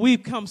life. But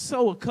we've come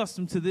so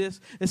accustomed to this,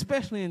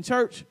 especially in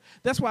church.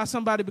 That's why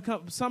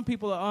some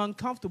people are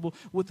uncomfortable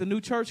with the new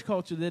church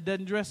culture that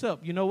doesn't dress up.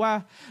 You know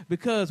why?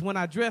 Because when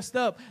I dressed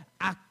up,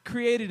 I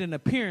created an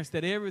appearance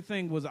that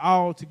everything was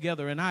all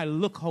together, and I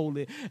look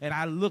holy and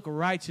I look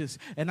righteous,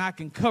 and I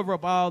can cover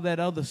up all that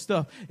other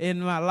stuff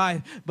in my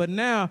life. But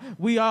now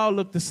we all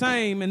look the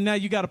same, and now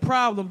you got a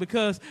problem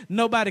because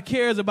nobody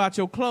cares about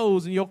your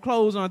clothes, and your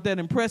clothes aren't that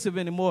impressive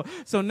anymore.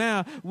 So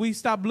now we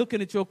stop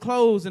looking at your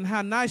clothes and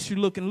how nice you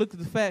look, and look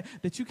at the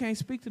fact that you can't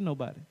speak to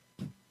nobody.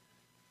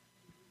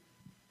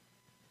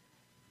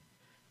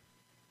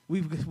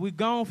 We've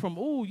gone from,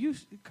 oh,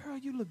 girl,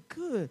 you look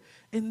good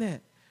in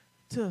that,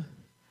 to,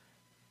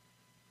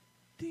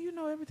 do you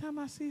know every time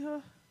I see her,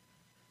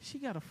 she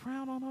got a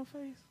frown on her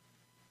face?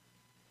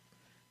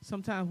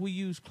 Sometimes we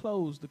use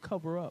clothes to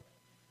cover up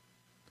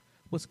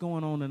what's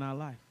going on in our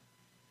life.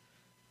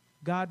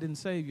 God didn't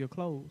save your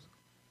clothes.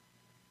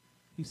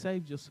 He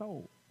saved your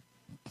soul.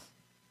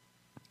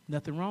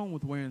 Nothing wrong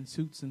with wearing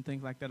suits and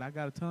things like that. I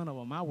got a ton of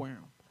them. I wear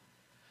them.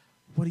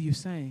 What are you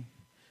saying?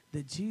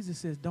 That Jesus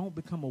says don't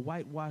become a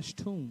whitewashed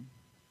tomb.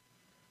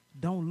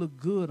 Don't look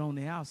good on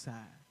the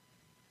outside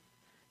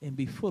and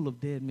be full of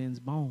dead men's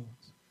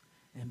bones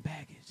and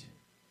baggage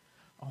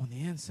on the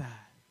inside.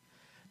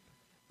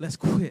 Let's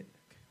quit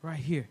right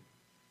here.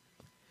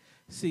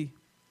 See,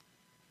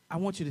 I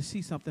want you to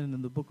see something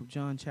in the book of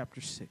John chapter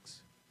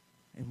 6,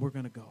 and we're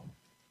going to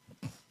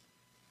go.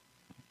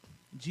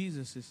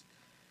 Jesus is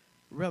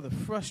rather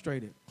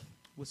frustrated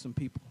with some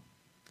people.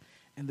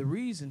 And the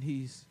reason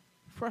he's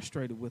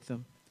frustrated with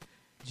them,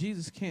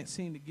 Jesus can't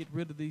seem to get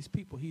rid of these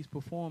people. He's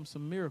performed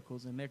some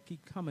miracles, and they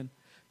keep coming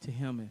to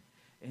him.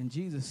 And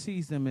Jesus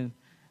sees them in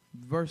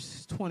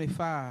verse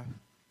 25.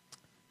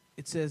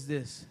 It says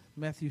this,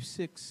 Matthew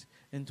 6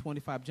 and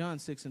 25, John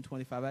 6 and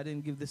 25. I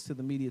didn't give this to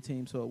the media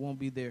team, so it won't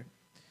be there.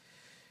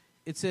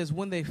 It says,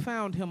 when they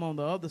found him on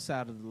the other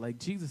side of the lake,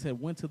 Jesus had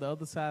went to the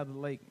other side of the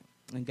lake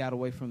and got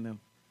away from them.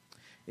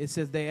 It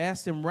says, they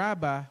asked him,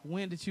 Rabbi,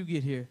 when did you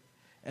get here?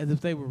 As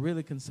if they were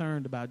really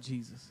concerned about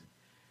Jesus.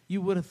 You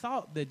would have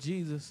thought that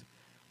Jesus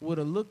would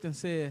have looked and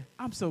said,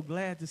 I'm so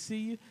glad to see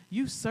you.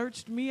 You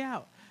searched me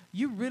out.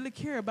 You really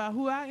care about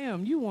who I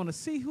am. You want to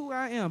see who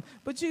I am.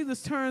 But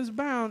Jesus turns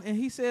bound, and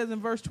he says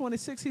in verse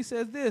 26, he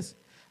says this,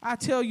 I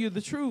tell you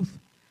the truth.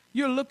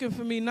 You're looking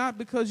for me not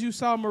because you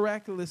saw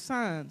miraculous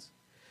signs,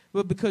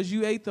 but because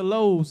you ate the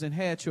loaves and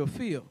had your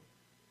fill.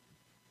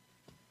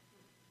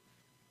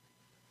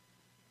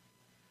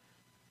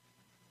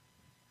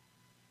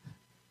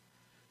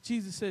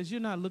 Jesus says, you're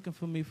not looking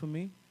for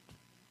me.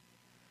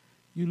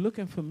 You're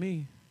looking for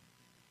me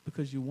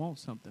because you want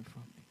something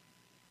from me.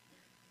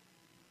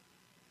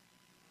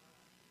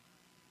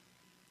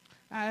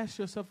 I ask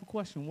yourself a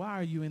question. Why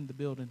are you in the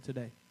building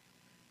today?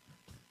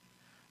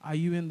 Are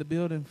you in the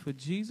building for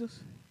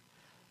Jesus?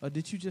 Or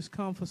did you just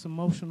come for some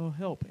emotional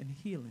help and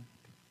healing?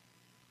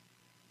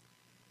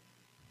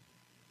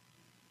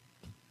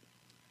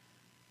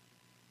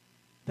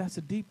 That's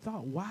a deep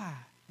thought. Why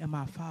am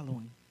I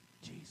following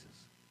Jesus?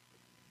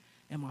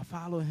 Am I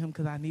following him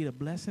because I need a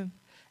blessing?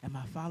 Am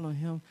I following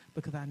him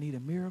because I need a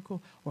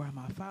miracle? Or am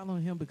I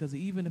following him because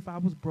even if I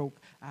was broke,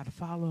 I'd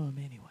follow him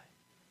anyway?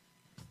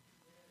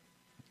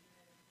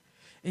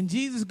 And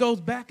Jesus goes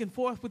back and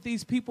forth with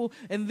these people,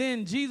 and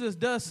then Jesus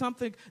does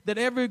something that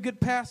every good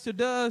pastor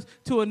does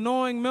to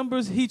annoying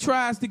members. He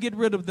tries to get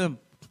rid of them.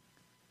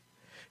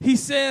 He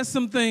says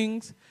some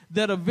things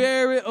that are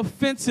very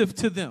offensive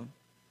to them.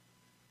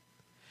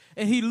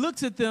 And he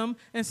looks at them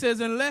and says,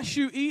 unless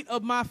you eat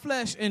of my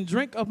flesh and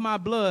drink of my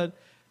blood.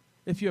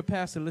 If you're a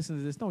pastor, listen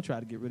to this. Don't try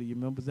to get rid of your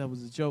members. That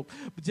was a joke.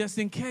 But just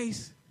in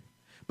case.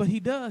 But he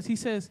does. He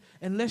says,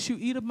 unless you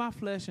eat of my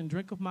flesh and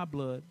drink of my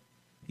blood.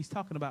 He's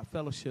talking about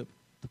fellowship.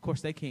 Of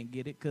course, they can't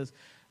get it because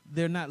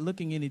they're not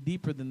looking any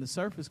deeper than the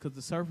surface, because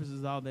the surface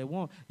is all they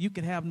want. You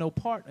can have no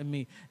part in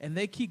me. And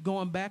they keep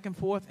going back and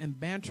forth and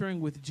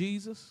bantering with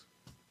Jesus.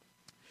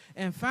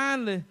 And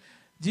finally,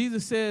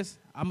 Jesus says,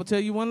 I'm going to tell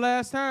you one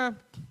last time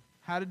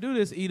how to do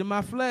this. Eat of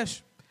my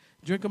flesh,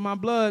 drink of my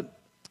blood,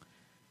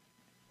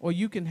 or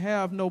you can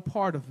have no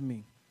part of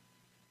me.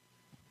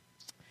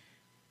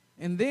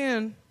 And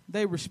then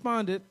they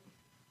responded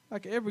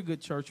like every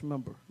good church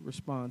member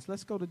responds.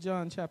 Let's go to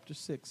John chapter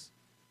 6.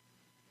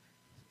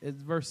 at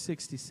verse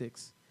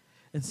 66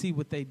 and see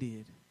what they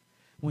did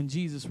when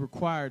Jesus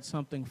required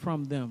something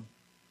from them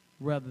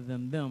rather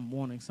than them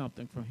wanting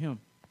something from him.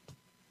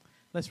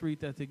 Let's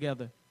read that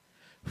together.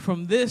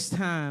 From this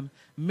time,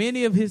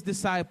 many of his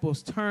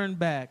disciples turned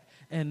back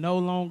and no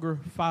longer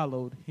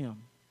followed him.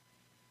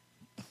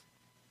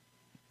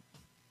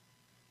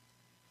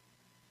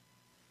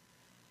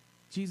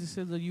 Jesus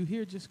says, are you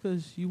here just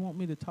because you want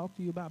me to talk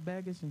to you about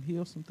baggage and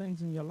heal some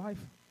things in your life?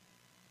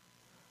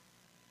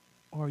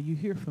 Or are you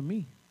here for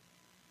me?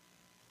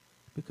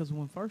 Because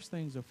when first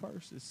things are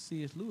first, as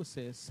C.S. Lewis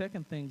says,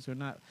 second things are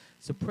not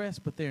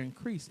suppressed, but they're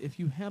increased. If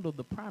you handle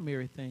the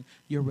primary thing,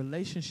 your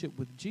relationship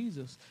with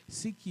Jesus,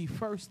 seek ye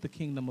first the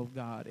kingdom of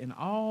God, and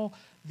all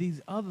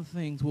these other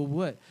things will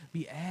what?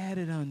 Be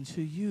added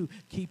unto you.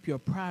 Keep your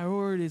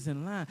priorities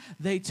in line.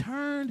 They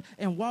turned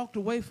and walked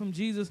away from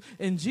Jesus,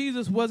 and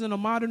Jesus wasn't a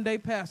modern-day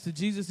pastor.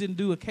 Jesus didn't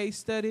do a case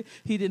study.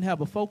 He didn't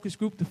have a focus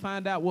group to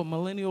find out what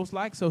millennials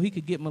like so he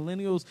could get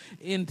millennials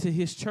into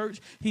his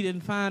church. He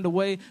didn't find a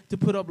way to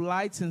put up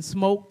lights and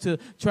smoke to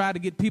try to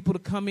get people to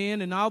come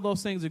in, and all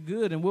those things are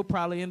good, and we'll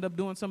probably end up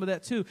doing some of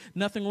that too.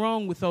 Nothing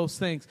wrong with those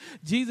things.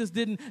 Jesus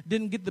didn't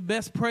get the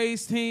best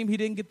praise team. He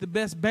didn't get the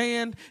best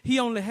band. He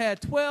only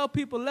had 12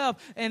 people left,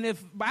 and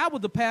if I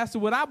was the pastor,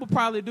 what I would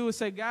probably do is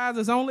say, guys,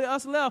 there's only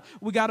us left.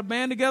 We got to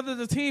band together as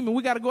a team, and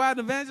we got to go out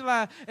and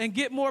evangelize and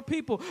get more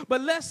people. But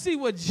let's see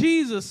what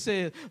Jesus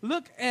said.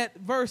 Look at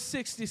verse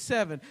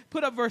 67.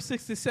 Put up verse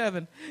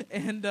 67,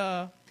 and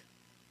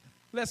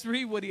let's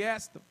read what he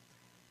asked them.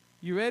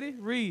 You ready?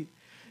 Read.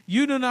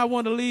 You do not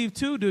want to leave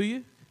too, do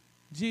you?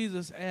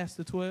 Jesus asked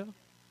the 12.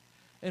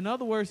 In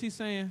other words, he's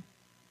saying,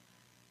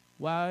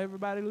 while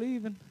everybody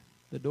leaving,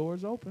 the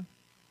door's open.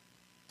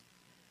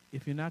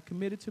 If you're not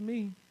committed to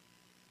me,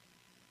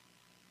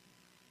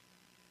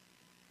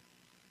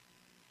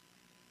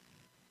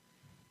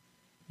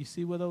 you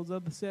see where those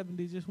other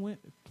 70 just went?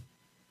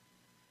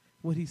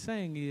 What he's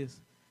saying is,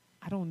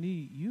 I don't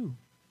need you.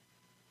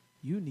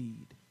 You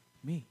need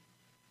me.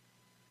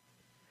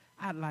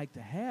 I'd like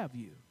to have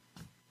you,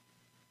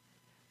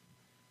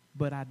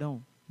 but I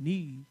don't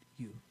need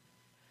you.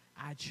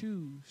 I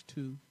choose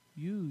to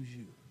use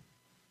you.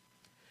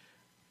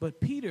 But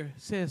Peter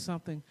says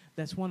something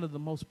that's one of the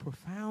most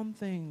profound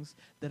things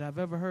that I've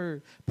ever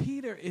heard.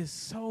 Peter is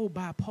so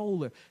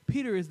bipolar.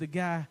 Peter is the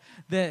guy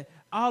that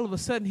all of a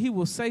sudden he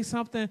will say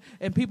something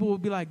and people will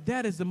be like,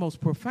 that is the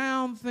most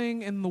profound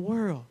thing in the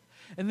world.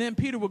 And then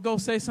Peter would go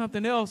say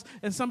something else,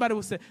 and somebody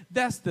would say,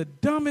 that's the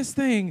dumbest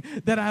thing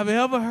that I've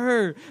ever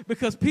heard.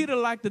 Because Peter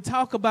liked to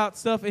talk about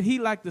stuff, and he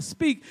liked to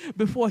speak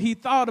before he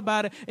thought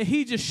about it, and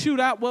he just shoot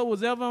out what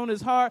was ever on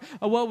his heart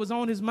or what was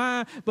on his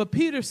mind. But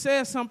Peter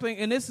says something,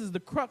 and this is the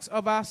crux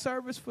of our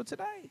service for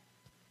today.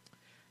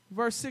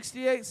 Verse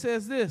 68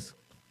 says this.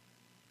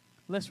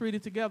 Let's read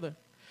it together.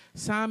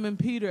 Simon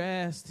Peter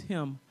asked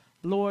him,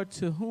 Lord,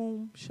 to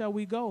whom shall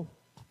we go?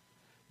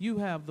 You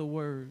have the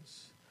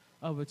words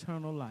of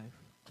eternal life.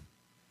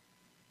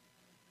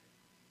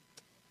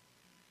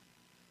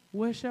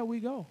 Where shall we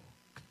go?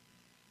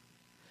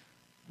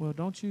 Well,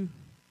 don't you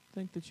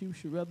think that you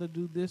should rather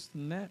do this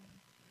than that?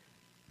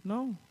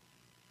 No.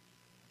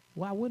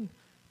 Why wouldn't?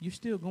 You're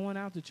still going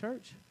out to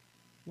church.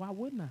 Why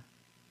wouldn't I?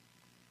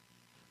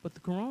 But the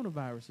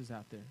coronavirus is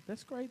out there.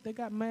 That's great. They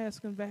got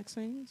masks and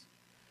vaccines.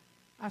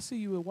 I see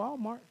you at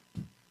Walmart.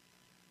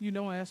 You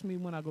don't ask me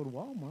when I go to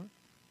Walmart.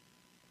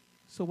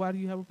 So why do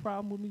you have a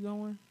problem with me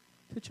going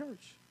to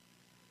church?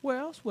 Where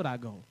else would I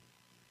go?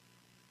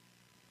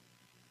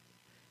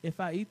 If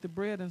I eat the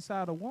bread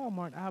inside of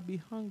Walmart, I'll be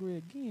hungry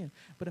again.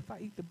 But if I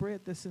eat the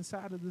bread that's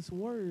inside of this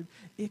word,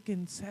 it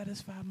can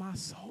satisfy my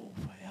soul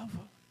forever.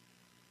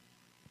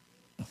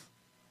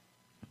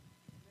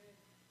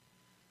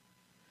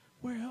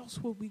 Where else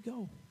would we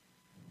go?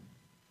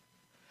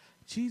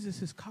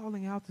 Jesus is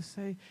calling out to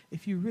say,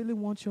 if you really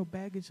want your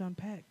baggage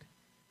unpacked,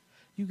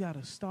 you got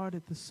to start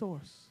at the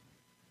source.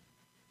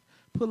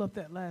 Pull up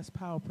that last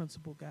power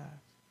principle, guys.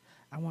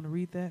 I want to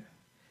read that,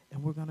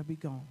 and we're going to be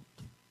gone.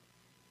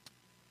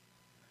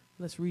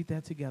 Let's read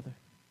that together.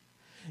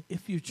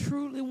 If you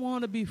truly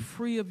want to be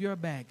free of your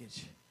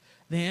baggage,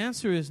 the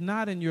answer is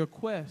not in your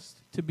quest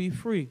to be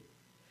free.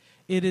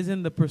 It is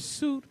in the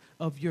pursuit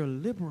of your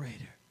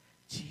liberator,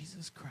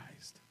 Jesus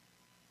Christ.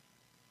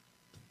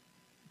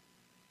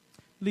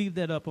 Leave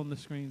that up on the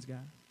screens, guys.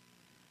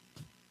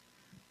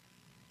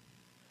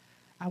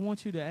 I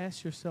want you to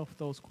ask yourself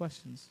those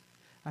questions.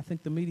 I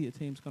think the media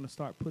team's going to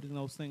start putting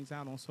those things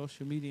out on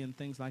social media and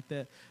things like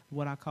that,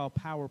 what I call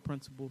power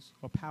principles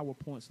or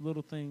PowerPoints,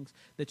 little things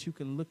that you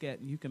can look at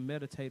and you can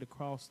meditate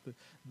across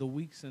the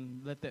weeks,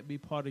 and let that be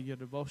part of your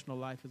devotional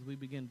life as we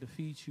begin to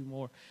feed you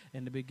more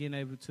and to begin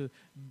able to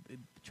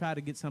try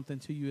to get something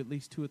to you at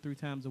least 2 or 3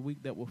 times a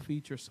week that will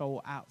feed your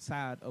soul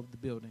outside of the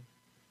building.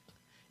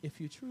 If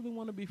you truly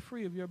want to be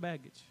free of your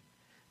baggage,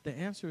 the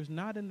answer is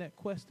not in that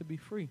quest to be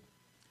free.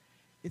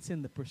 It's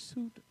in the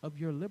pursuit of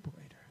your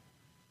liberator,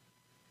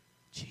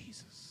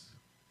 Jesus.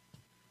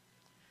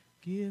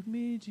 Give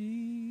me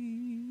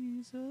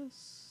Jesus.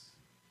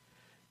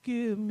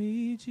 Give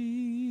me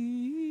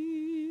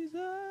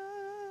Jesus.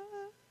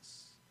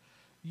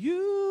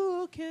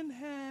 You can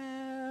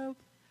have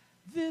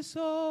this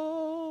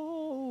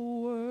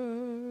whole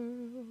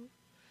world.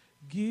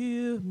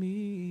 Give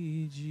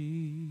me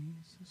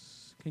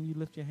Jesus. Can you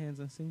lift your hands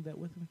and sing that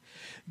with me?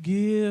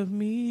 Give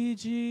me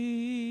Jesus.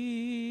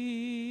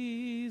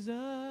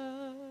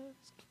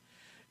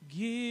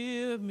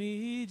 Give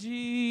me Jesus.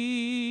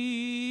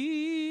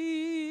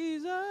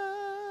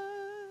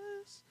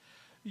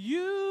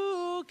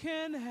 You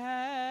can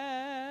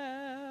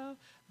have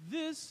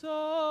this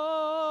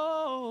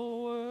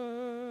whole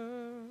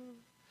world.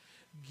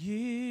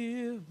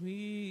 Give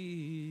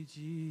me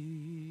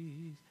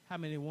Jesus. How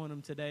many want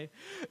him today?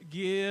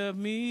 Give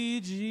me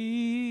Jesus.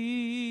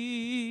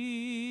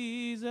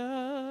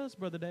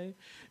 Brother Dave.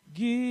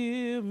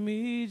 Give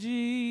me Jesus.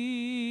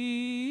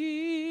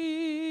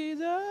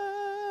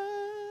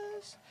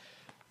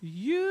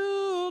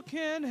 You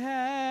can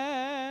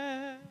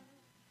have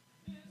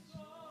this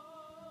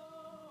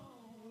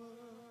whole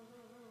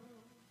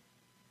world.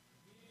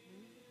 Give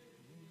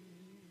me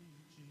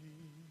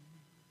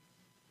Jesus.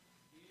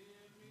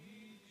 Give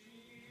me Jesus.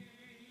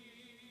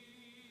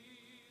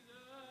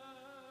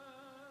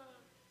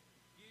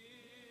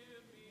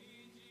 Give me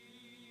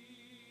Jesus.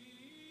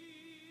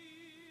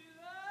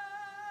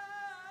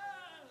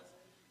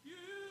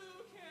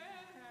 You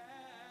can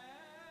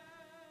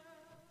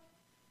have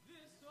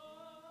this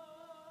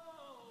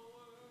whole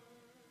world.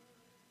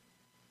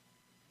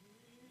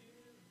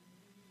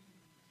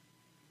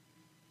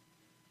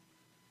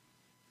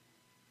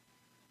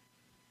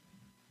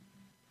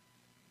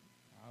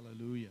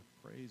 Hallelujah.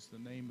 Praise the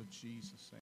name of Jesus.